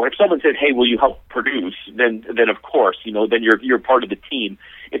asked for it. If someone said, "Hey, will you help produce?" Then of course, then you're part of the team.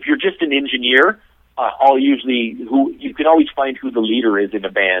 If you're just an engineer, you can always find who the leader is in a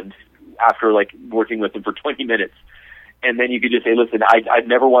band after like working with them for 20 minutes, and then you could just say, "Listen, I'd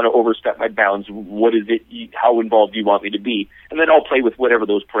never want to overstep my bounds. What is it? How involved do you want me to be?" And then I'll play with whatever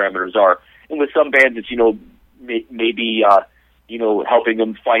those parameters are. And with some bands, it's maybe helping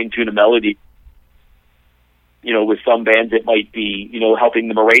them fine tune a melody. With some bands, it might be, helping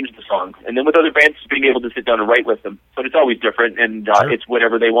them arrange the song. And then with other bands, it's being able to sit down and write with them. But it's always different, and Sure. It's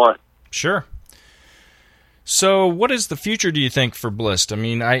whatever they want. Sure. So what is the future, do you think, for Blissed? I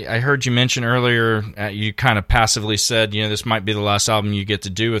mean, I heard you mention earlier, you kind of passively said, this might be the last album you get to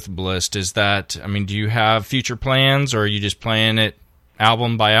do with Blissed. Is that, do you have future plans, or are you just playing it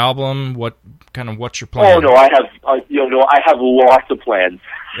album by album? What's your plan? Oh, no, I have lots of plans.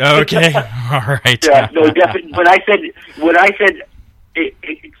 Okay. All right. Yeah, no, definitely. When I said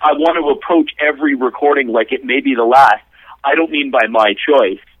I want to approach every recording like it may be the last, I don't mean by my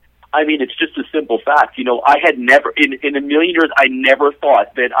choice. I mean, it's just a simple fact. I had never, in a million years, I never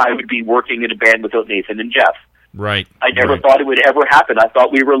thought that I would be working in a band without Nathan and Jeff. Right. I never thought it would ever happen. I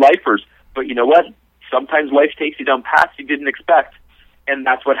thought we were lifers. But you know what? Sometimes life takes you down paths you didn't expect, and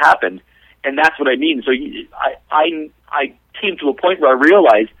that's what happened. And that's what I mean. So I came to a point where I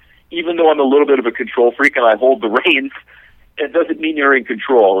realized, even though I'm a little bit of a control freak and I hold the reins, it doesn't mean you're in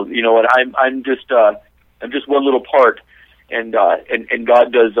control. And I'm just one little part, and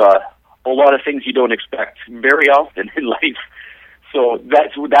God does a lot of things you don't expect very often in life. So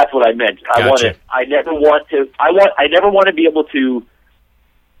that's what I meant. Gotcha. I never want to be able to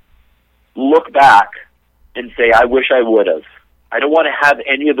look back and say, I wish I would have. I don't want to have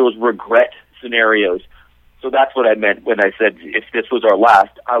any of those regret scenarios. So that's what I meant when I said, if this was our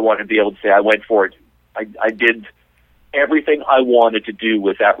last, I want to be able to say I went for it. I did everything I wanted to do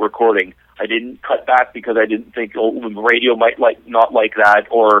with that recording. I didn't cut back because I didn't think the radio might not like that,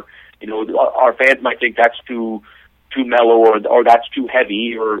 or our fans might think that's too mellow, or that's too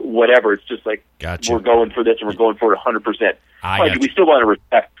heavy, or whatever. It's just like, Gotcha. We're going for this, and we're going for it 100%. Gotcha. We still want to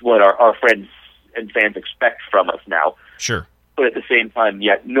respect what our friends and fans expect from us now. Sure. But at the same time,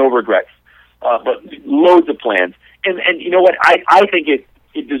 no regrets. But loads of plans. And you know what? I think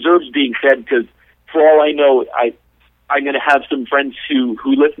it deserves being said, because for all I know, I'm going to have some friends who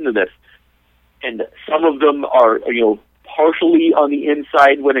listen to this, and some of them are partially on the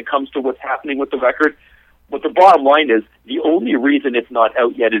inside when it comes to what's happening with the record. But the bottom line is, the only reason it's not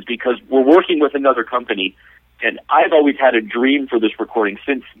out yet is because we're working with another company, and I've always had a dream for this recording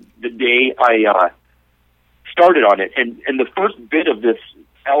since the day I started on it. And the first bit of this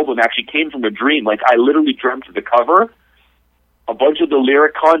album actually came from a dream. Like, I literally dreamt the cover, a bunch of the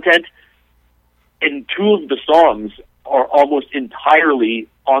lyric content, and two of the songs are almost entirely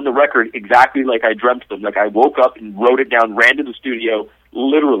on the record exactly like I dreamt them. Like, I woke up and wrote it down, ran to the studio,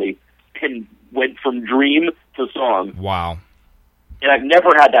 literally, and went from dream to song. Wow. And I've never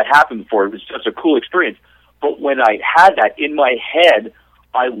had that happen before. It was just a cool experience. But when I had that in my head,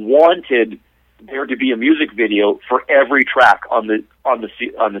 I wanted there to be a music video for every track on the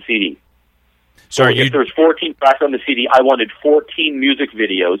CD. So if there's 14 tracks on the CD, I wanted 14 music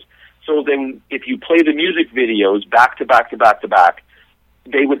videos. So then, if you play the music videos back to back to back to back,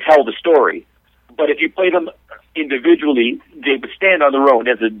 they would tell the story. But if you play them individually, they would stand on their own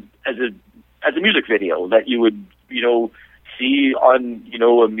as a music video that you would see on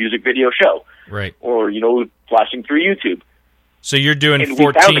a music video show, right? Or flashing through YouTube. So you're doing and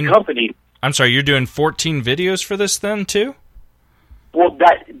 14. We found a company. I'm sorry, you're doing 14 videos for this then too? Well,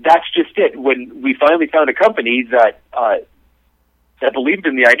 that's just it. When we finally found a company that believed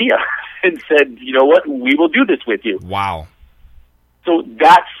in the idea and said, you know what, we will do this with you. Wow. So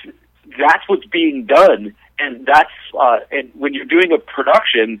that's what's being done, and that's and when you're doing a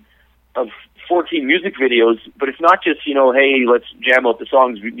production of 14 music videos, but it's not just hey, let's jam out the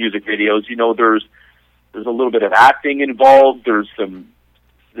songs music videos. There's a little bit of acting involved. There's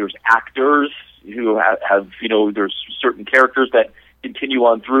actors who have there's certain characters that continue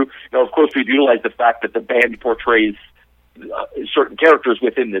on through. Now, of course, we've utilized the fact that the band portrays certain characters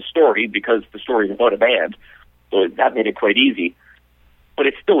within this story because the story is about a band. So that made it quite easy. But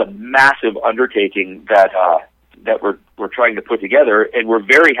it's still a massive undertaking that we're trying to put together, and we're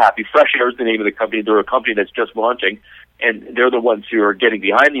very happy. Fresh Air is the name of the company. They're a company that's just launching, and they're the ones who are getting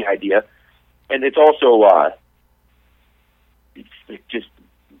behind the idea. And it's also it's just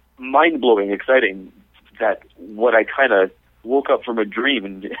mind-blowing, exciting that what I kind of woke up from a dream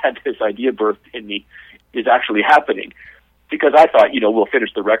and had this idea birthed in me is actually happening. Because I thought, we'll finish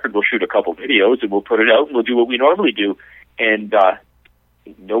the record, we'll shoot a couple videos, and we'll put it out, and we'll do what we normally do. And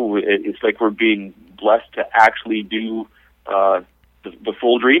no, it's like we're being blessed to actually do the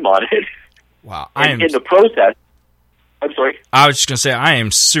full dream on it. Wow. In the process, I'm sorry? I was just going to say, I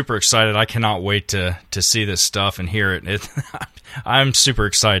am super excited. I cannot wait to see this stuff and hear it. I'm super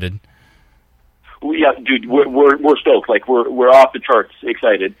excited. Yeah, dude, we're stoked. Like, we're off the charts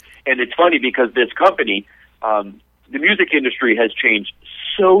excited. And it's funny because this company, the music industry has changed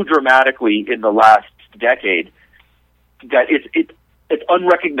so dramatically in the last decade that it's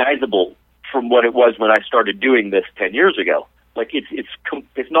unrecognizable from what it was when I started doing this 10 years ago. Like,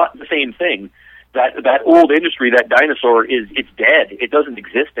 it's not the same thing. That old industry, that dinosaur, it's dead. It doesn't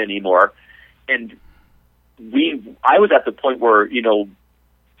exist anymore. And I was at the point where,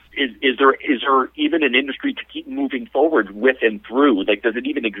 is there even an industry to keep moving forward with and through? Like, does it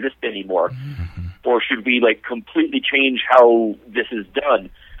even exist anymore? Mm-hmm. Or should we, completely change how this is done?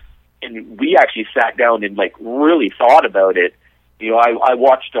 And we actually sat down and, really thought about it. I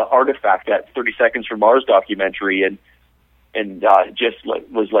watched Artifact, that 30 Seconds from Mars documentary, and just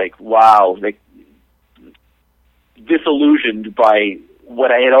was like, wow, disillusioned by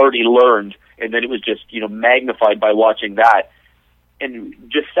what I had already learned, and then it was just magnified by watching that, and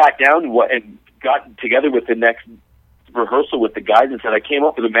just sat down and got together with the next rehearsal with the guys and said, I came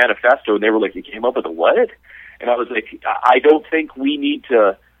up with a manifesto, and they were like, you came up with a what? And I was like, I don't think we need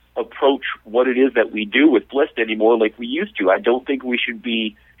to approach what it is that we do with Blissed anymore like we used to. I don't think we should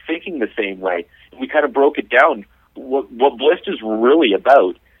be thinking the same way. We kind of broke it down. What Blissed is really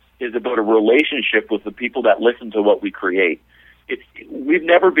about is about a relationship with the people that listen to what we create. We've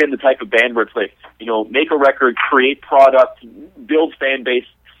never been the type of band where it's like, make a record, create product, build fan base,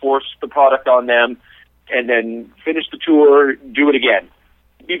 force the product on them, and then finish the tour, do it again.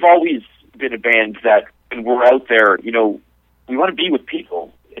 We've always been a band that, when we're out there, we want to be with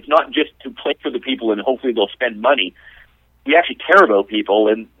people. It's not just to play for the people and hopefully they'll spend money. We actually care about people,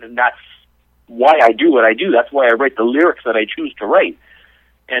 and that's why I do what I do. That's why I write the lyrics that I choose to write.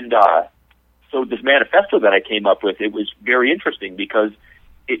 And so this manifesto that I came up with, it was very interesting because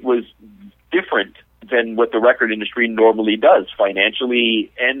it was different than what the record industry normally does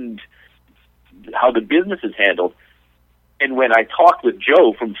financially and how the business is handled. And when I talked with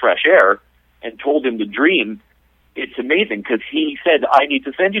Joe from Fresh Air and told him the dream, it's amazing because he said, I need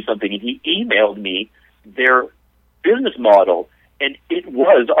to send you something. And he emailed me their business model, and it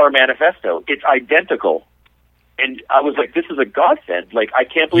was our manifesto. It's identical. And I was like, this is a godsend. Like, I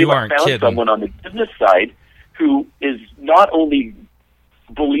can't believe I found someone on the business side who is not only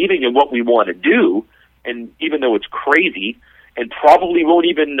believing in what we want to do, and even though it's crazy, and probably won't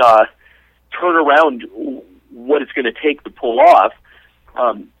even turn around what it's going to take to pull off,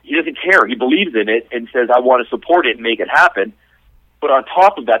 he doesn't care. He believes in it and says, I want to support it and make it happen. But on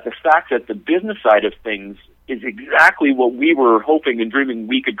top of that, the fact that the business side of things is exactly what we were hoping and dreaming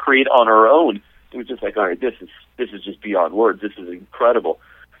we could create on our own. It was just like, all right, this is just beyond words. This is incredible.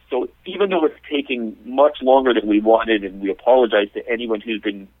 So even though it's taking much longer than we wanted, and we apologize to anyone who's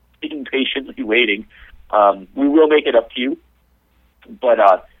been impatiently waiting, we will make it up to you. But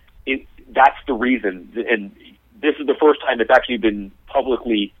that's the reason, and this is the first time it's actually been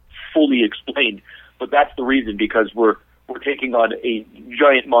publicly fully explained. But that's the reason, because we're taking on a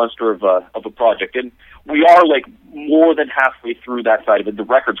giant monster of a project, and we are more than halfway through that side of it. The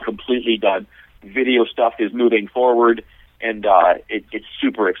record's completely done. Video stuff is moving forward, and it's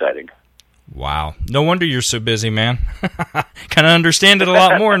super exciting. Wow. No wonder you're so busy, man. Kind of understand it a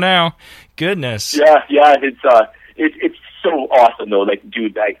lot more now. Goodness. Yeah, it's so awesome though.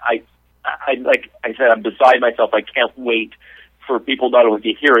 Dude, I like I said, I'm beside myself. I can't wait for people not only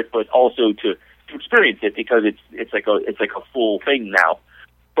to hear it, but also to experience it, because it's like a full thing now.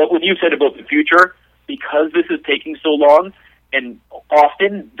 But when you said about the future, because this is taking so long, and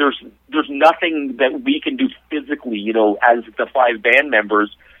often there's nothing that we can do physically, as the 5 band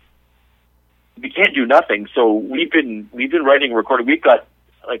members. We can't do nothing. So we've been writing and recording. We've got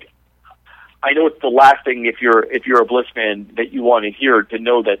I know it's the last thing if you're a Bliss fan that you want to hear, to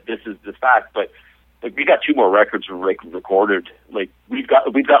know that this is the fact, but like we got 2 more records recorded. Like we've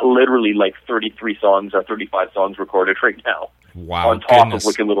got literally like 33 songs or 35 songs recorded right now. Wow! On top of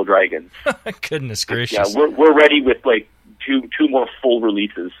Wicked Little Dragon. Goodness gracious! Yeah, we're ready with like two more full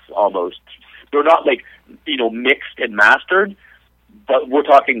releases almost. They're not like mixed and mastered, but we're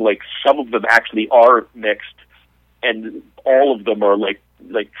talking like some of them actually are mixed, and all of them are like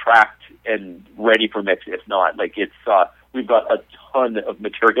tracked and ready for mix. If not, like it's we've got a ton of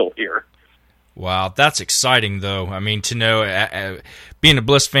material here. Wow, that's exciting, though. I mean, to know, being a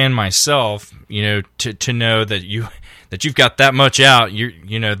Bliss fan myself, to know that you've got that much out,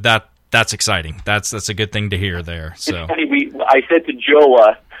 that's exciting. That's a good thing to hear there. So it's funny. I said to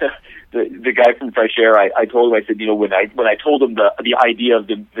Joe, the guy from Fresh Air, I told him, I said, when I told him the idea of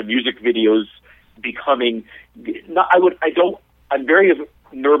the music videos becoming, I'm very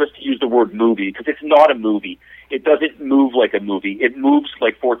nervous to use the word movie because it's not a movie. It doesn't move like a movie. It moves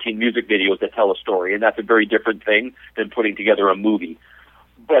like 14 music videos that tell a story, and that's a very different thing than putting together a movie.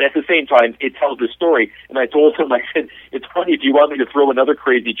 But at the same time, it tells the story. And I told him, I said, it's funny, if you want me to throw another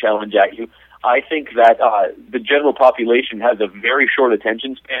crazy challenge at you, I think that the general population has a very short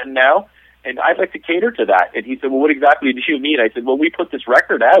attention span now, and I'd like to cater to that. And he said, well, what exactly do you mean? I said, well, we put this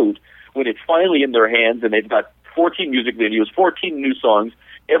record out when it's finally in their hands, and they've got 14 music videos, 14 new songs.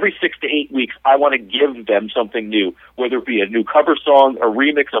 Every 6 to 8 weeks, I want to give them something new, whether it be a new cover song, a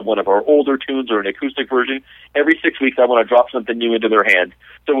remix of one of our older tunes, or an acoustic version. Every 6 weeks, I want to drop something new into their hands.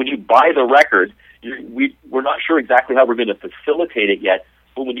 So when you buy the record, we're not sure exactly how we're going to facilitate it yet,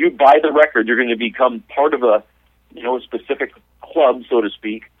 but when you buy the record, you're going to become part of a specific club, so to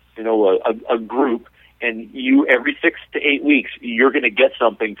speak, a group, and you, every 6 to 8 weeks, you're going to get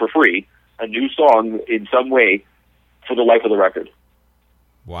something for free, a new song in some way for the life of the record.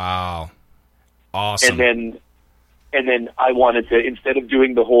 Wow. Awesome. And then I wanted to, instead of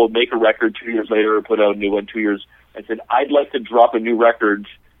doing the whole make a record 2 years later or put out a new one 2 years, I said, I'd like to drop a new record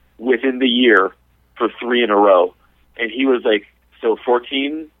within the year for 3 in a row. And he was like, so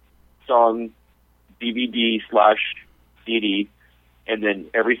 14 song DVD/CD, and then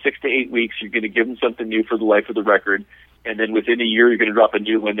every 6 to 8 weeks, you're going to give them something new for the life of the record. And then within a year, you're going to drop a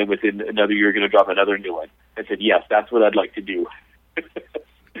new one. Then within another year, you're going to drop another new one. I said, yes, that's what I'd like to do.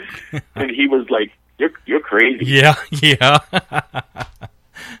 And he was like, "You're crazy." Yeah.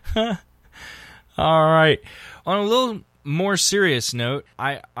 All right. On a little more serious note,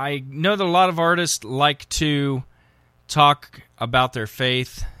 I know that a lot of artists like to talk about their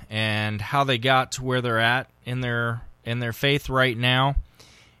faith and how they got to where they're at in their faith right now.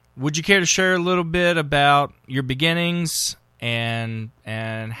 Would you care to share a little bit about your beginnings and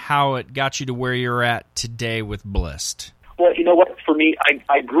how it got you to where you're at today with Blissed? Well, you know what? For me,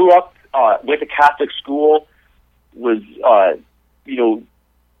 I grew up with a Catholic school, was,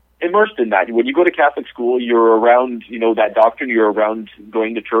 immersed in that. When you go to Catholic school, you're around, that doctrine, you're around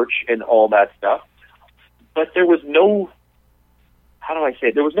going to church and all that stuff. But there was no, how do I say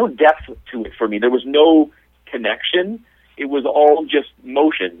it? There was no depth to it for me. There was no connection. It was all just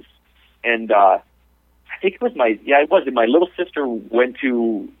motions. And I think it was my little sister went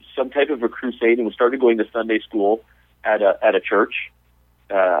to some type of a crusade and started going to Sunday school at a church,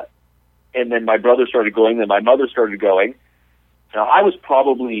 and then my brother started going, then my mother started going. Now I was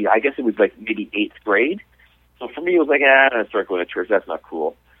probably, I guess it was like maybe 8th grade, so for me it was like, I'm gonna start going to church, that's not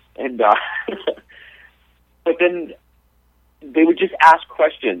cool. And but then they would just ask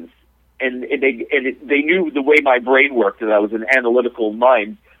questions, and they knew the way my brain worked, and I was an analytical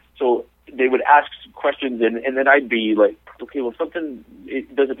mind, so they would ask questions, and then I'd be like, okay, well, something,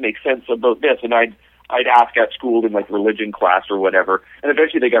 it doesn't make sense about this, and I'd ask at school in like religion class or whatever, and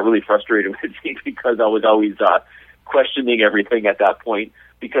eventually they got really frustrated with me because I was always questioning everything at that point,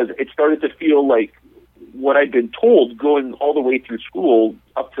 because it started to feel like what I'd been told going all the way through school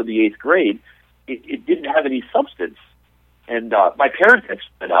up to the 8th grade, it didn't have any substance. And my parents had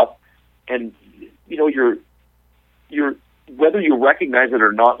split up, and you're whether you recognize it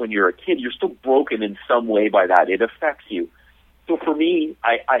or not when you're a kid, you're still broken in some way by that. It affects you. So for me,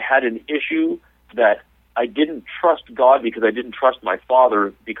 I had an issue that I didn't trust God because I didn't trust my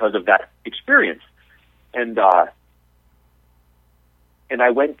father because of that experience. And I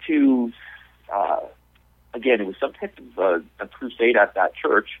went to, again, it was some type of a crusade at that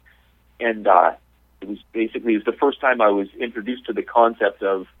church. And it was the first time I was introduced to the concept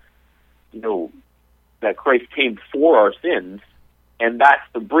of, that Christ came for our sins, and that's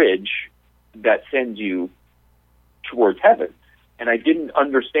the bridge that sends you towards heaven. And I didn't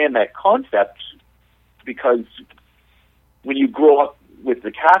understand that concept because when you grow up with the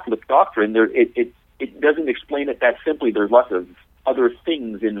Catholic doctrine, it doesn't explain it that simply. There's lots of other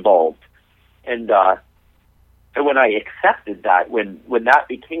things involved. And when I accepted that, when that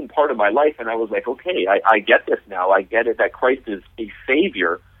became part of my life, and I was like, okay, I get this now. I get it that Christ is a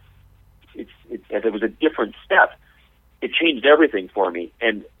Savior. It was a different step. It changed everything for me.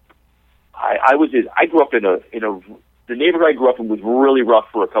 And I grew up in the neighborhood I grew up in was really rough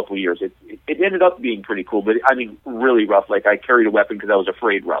for a couple of years. It ended up being pretty cool, but I mean, really rough. Like, I carried a weapon because I was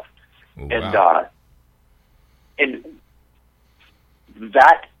afraid rough. Wow. And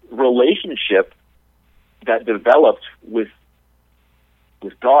that relationship that developed with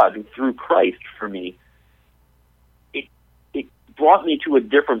God through Christ for me, it brought me to a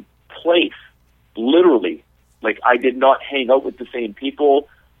different place, literally. Like, I did not hang out with the same people.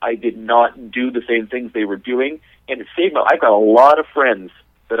 I did not do the same things they were doing. And it saved my life. I've got a lot of friends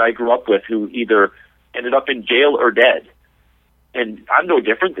that I grew up with who either ended up in jail or dead. And I'm no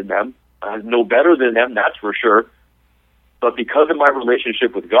different than them. I'm no better than them, that's for sure. But because of my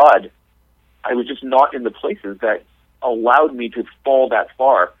relationship with God, I was just not in the places that allowed me to fall that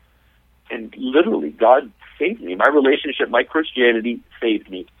far. And literally, God saved me. My relationship, my Christianity saved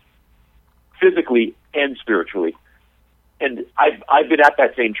me, physically and spiritually. And I've been at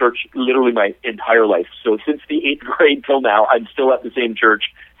that same church literally my entire life. So since the 8th grade till now, I'm still at the same church,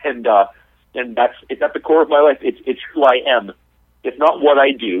 and it's at the core of my life. It's who I am. It's not what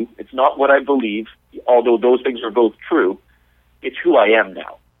I do. It's not what I believe, although those things are both true. It's who I am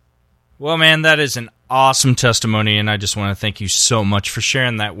now. Well, man, that is an awesome testimony, and I just want to thank you so much for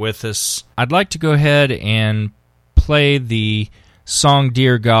sharing that with us. I'd like to go ahead and play the song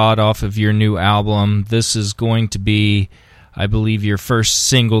Dear God off of your new album. This is going to be, I believe, your first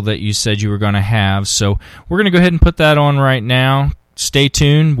single that you said you were going to have. So we're going to go ahead and put that on right now. Stay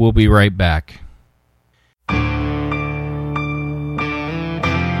tuned. We'll be right back. Whoa!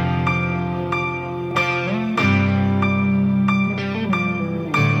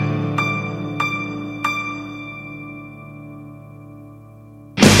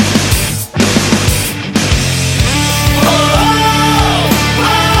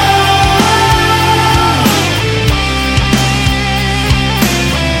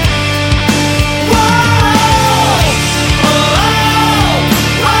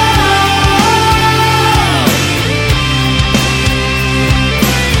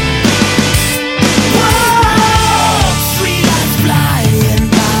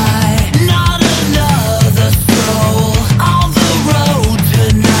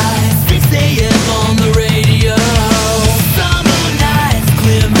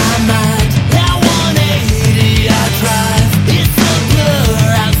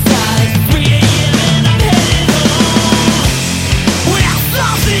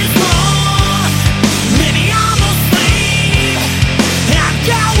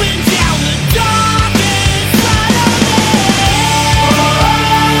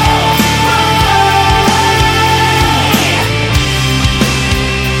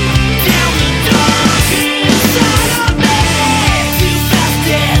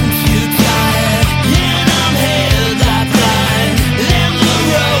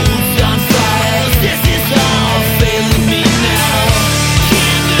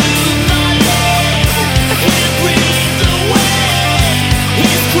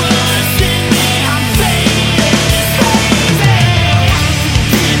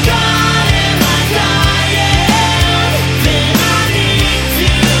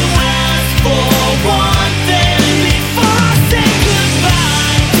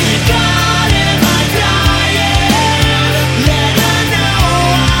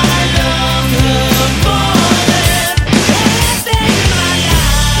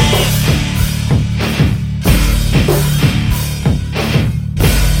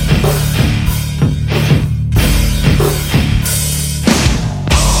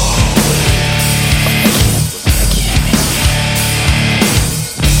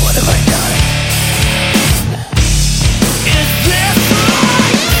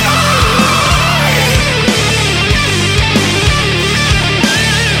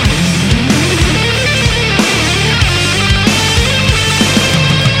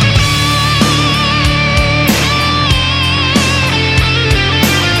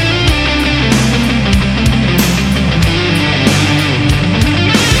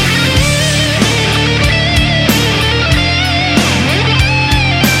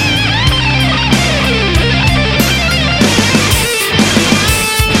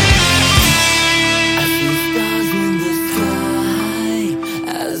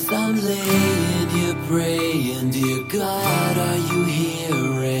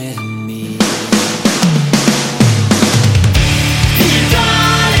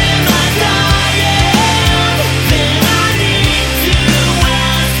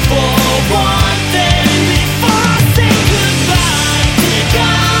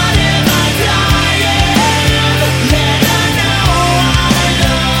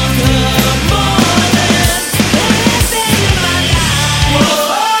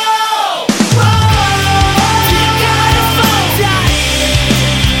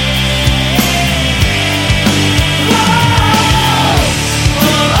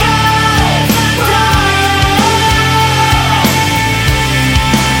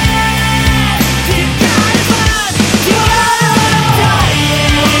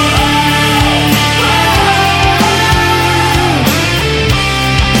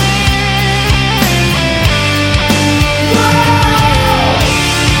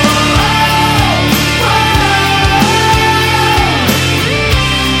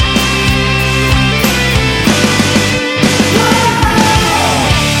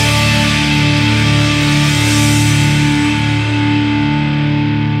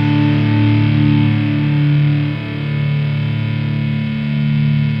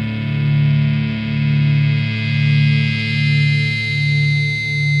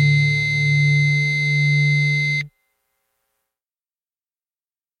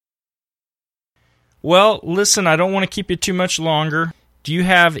 Well, listen, I don't want to keep you too much longer. Do you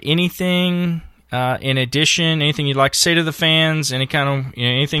have anything in addition, anything you'd like to say to the fans, any kind of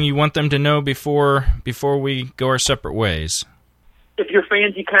anything you want them to know before we go our separate ways? If you're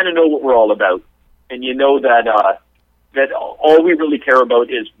fans, you kind of know what we're all about, and you know that that all we really care about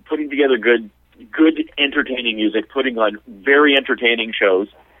is putting together good, entertaining music, putting on very entertaining shows,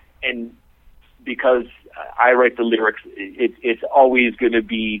 and because I write the lyrics, it's always going to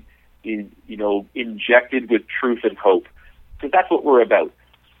be, injected with truth and hope, because that's what we're about.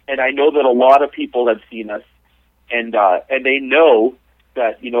 And I know that a lot of people have seen us, and they know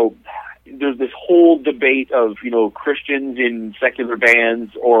that there's this whole debate of Christians in secular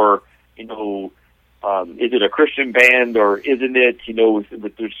bands, or is it a Christian band or isn't it?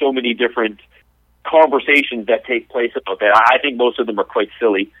 There's so many different conversations that take place about that. I think most of them are quite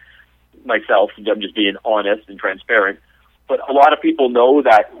silly. Myself, I'm just being honest and transparent. But a lot of people know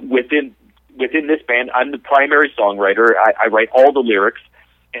that within this band, I'm the primary songwriter. I write all the lyrics,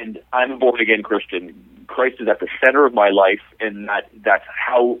 and I'm a born-again Christian. Christ is at the center of my life, and that's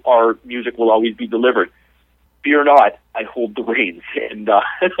how our music will always be delivered. Fear not, I hold the reins, and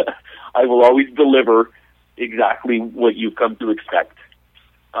I will always deliver exactly what you've come to expect.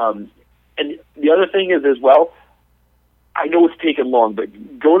 And the other thing is, as well, I know it's taken long, but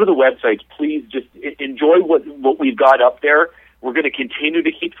go to the websites, please. Just enjoy what we've got up there. We're going to continue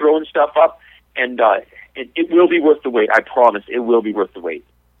to keep throwing stuff up, and it will be worth the wait. I promise, it will be worth the wait.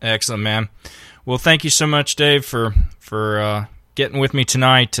 Excellent, man. Well, thank you so much, Dave, for getting with me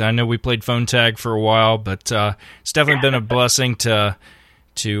tonight. I know we played phone tag for a while, but it's definitely been a blessing to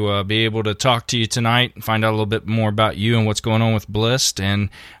be able to talk to you tonight and find out a little bit more about you and what's going on with Blissed. And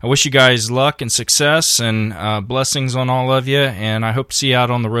I wish you guys luck and success and blessings on all of you, and I hope to see you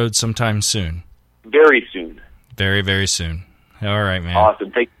out on the road sometime soon. Very soon. Very, very soon. All right, man.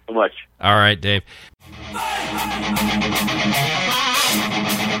 Awesome. Thank you so much. All right, Dave.